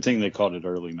 Well, good thing they caught it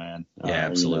early, man. Yeah,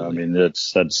 absolutely.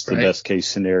 That's the best case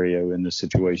scenario in this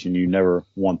situation. You never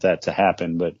want that to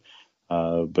happen, but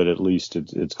at least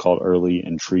it's called early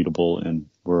and treatable, and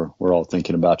we're all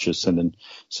thinking about you, sending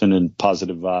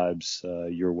positive vibes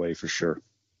your way for sure.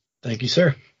 Thank you,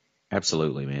 sir.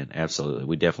 Absolutely, man. Absolutely.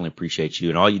 We definitely appreciate you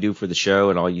and all you do for the show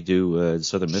and all you do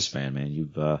Southern Miss fan, man.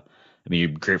 You're a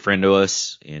great friend to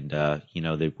us, and that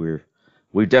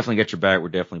we've definitely got your back. We're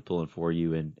definitely pulling for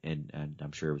you, and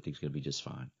I'm sure everything's going to be just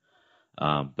fine.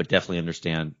 But definitely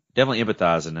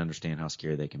empathize and understand how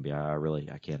scary they can be.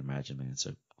 I can't imagine, man.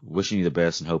 So wishing you the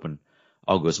best and hoping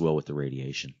all goes well with the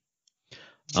radiation.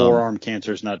 Forearm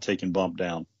cancer is not taking bump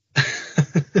down.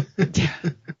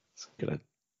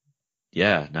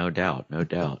 Yeah, no doubt.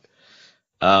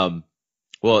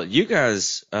 Well, you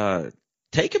guys,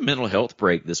 take a mental health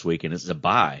break this weekend. It's a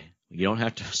bye. You don't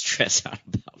have to stress out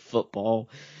about football.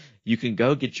 you can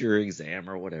go get your exam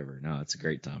or whatever. No, it's a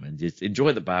great time, and just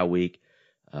enjoy the bye week.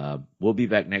 We'll be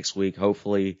back next week,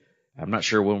 hopefully. I'm not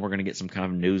sure when we're going to get some kind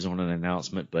of news on an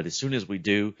announcement, but as soon as we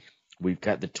do, we've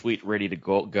got the tweet ready to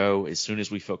go. As soon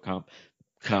as we feel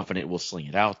confident, we'll sling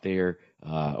it out there,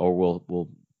 or we'll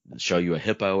show you a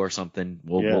hippo or something.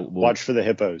 We'll watch for the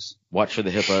hippos. Watch for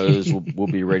the hippos. We'll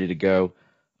be ready to go.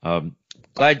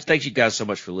 Thank you guys so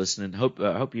much for listening. Hope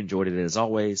you enjoyed it. As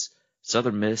always,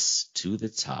 Southern Miss to the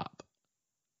top.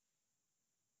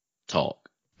 Talk.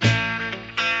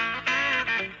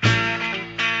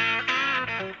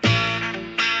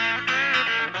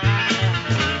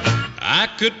 I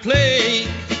could play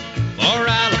for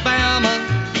Alabama,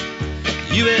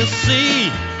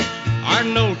 USC, or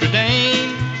Notre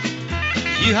Dame.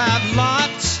 You have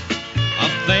lots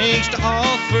of things to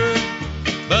offer,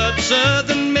 but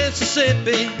Southern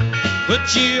Mississippi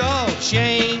put you all to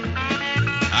shame.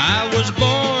 I was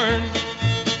born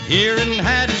here in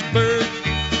Hattiesburg,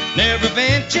 never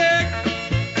ventured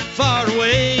far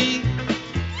away.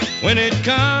 When it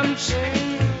comes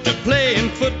to playing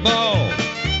football,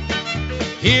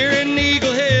 here in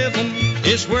Eagle Heaven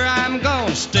is where I'm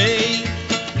gonna stay.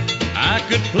 I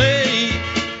could play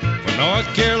for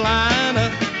North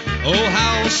Carolina,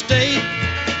 Ohio State,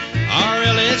 or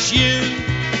LSU.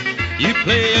 You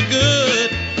play a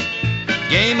good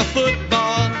game of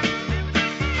football,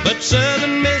 but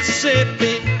Southern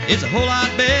Mississippi is a whole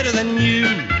lot better than you.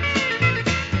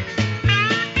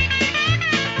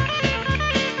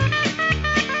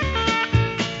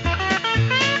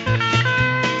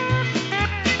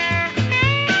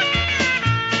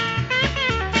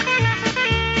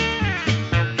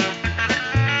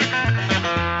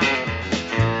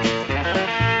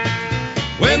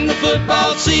 When the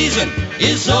football season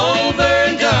is over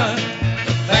and done,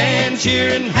 the fans here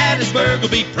in Hattiesburg will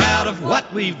be proud of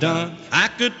what we've done. I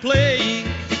could play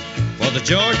for the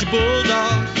Georgia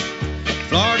Bulldogs,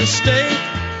 Florida State,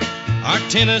 or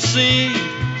Tennessee,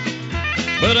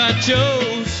 but I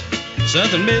chose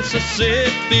Southern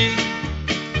Mississippi,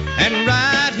 and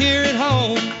right here at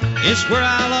home is where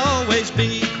I'll always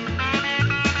be.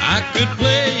 I could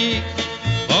play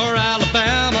for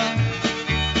Alabama,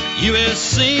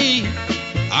 USC,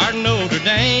 or Notre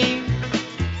Dame.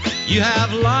 You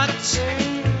have lots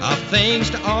of things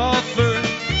to offer,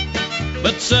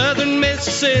 but Southern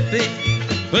Mississippi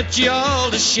put you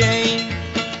all to shame.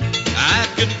 I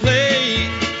could play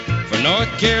for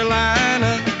North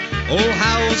Carolina,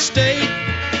 Ohio State,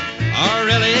 or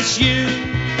LSU.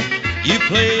 You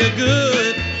play a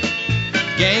good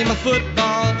game of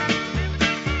football,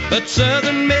 but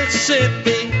Southern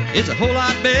Mississippi is a whole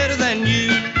lot better than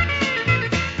you.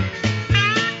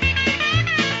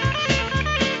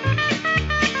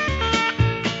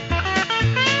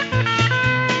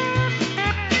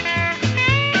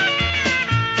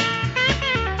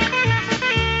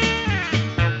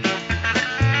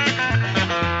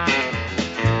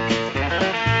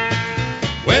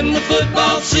 When the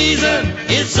football season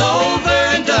is over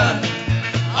and done,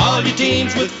 all your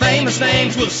teams with famous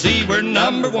names will see we're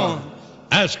number one.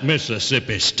 Ask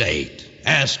Mississippi State.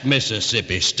 Ask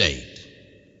Mississippi State.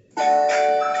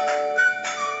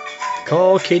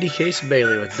 Call Katie Case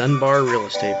Bailey with Dunbar Real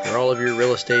Estate for all of your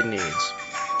real estate needs.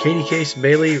 Katie Case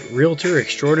Bailey, Realtor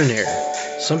Extraordinaire.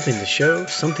 Something to show,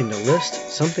 something to list,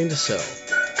 something to sell.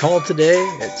 Call today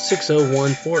at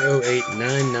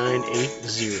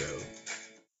 601-408-9980.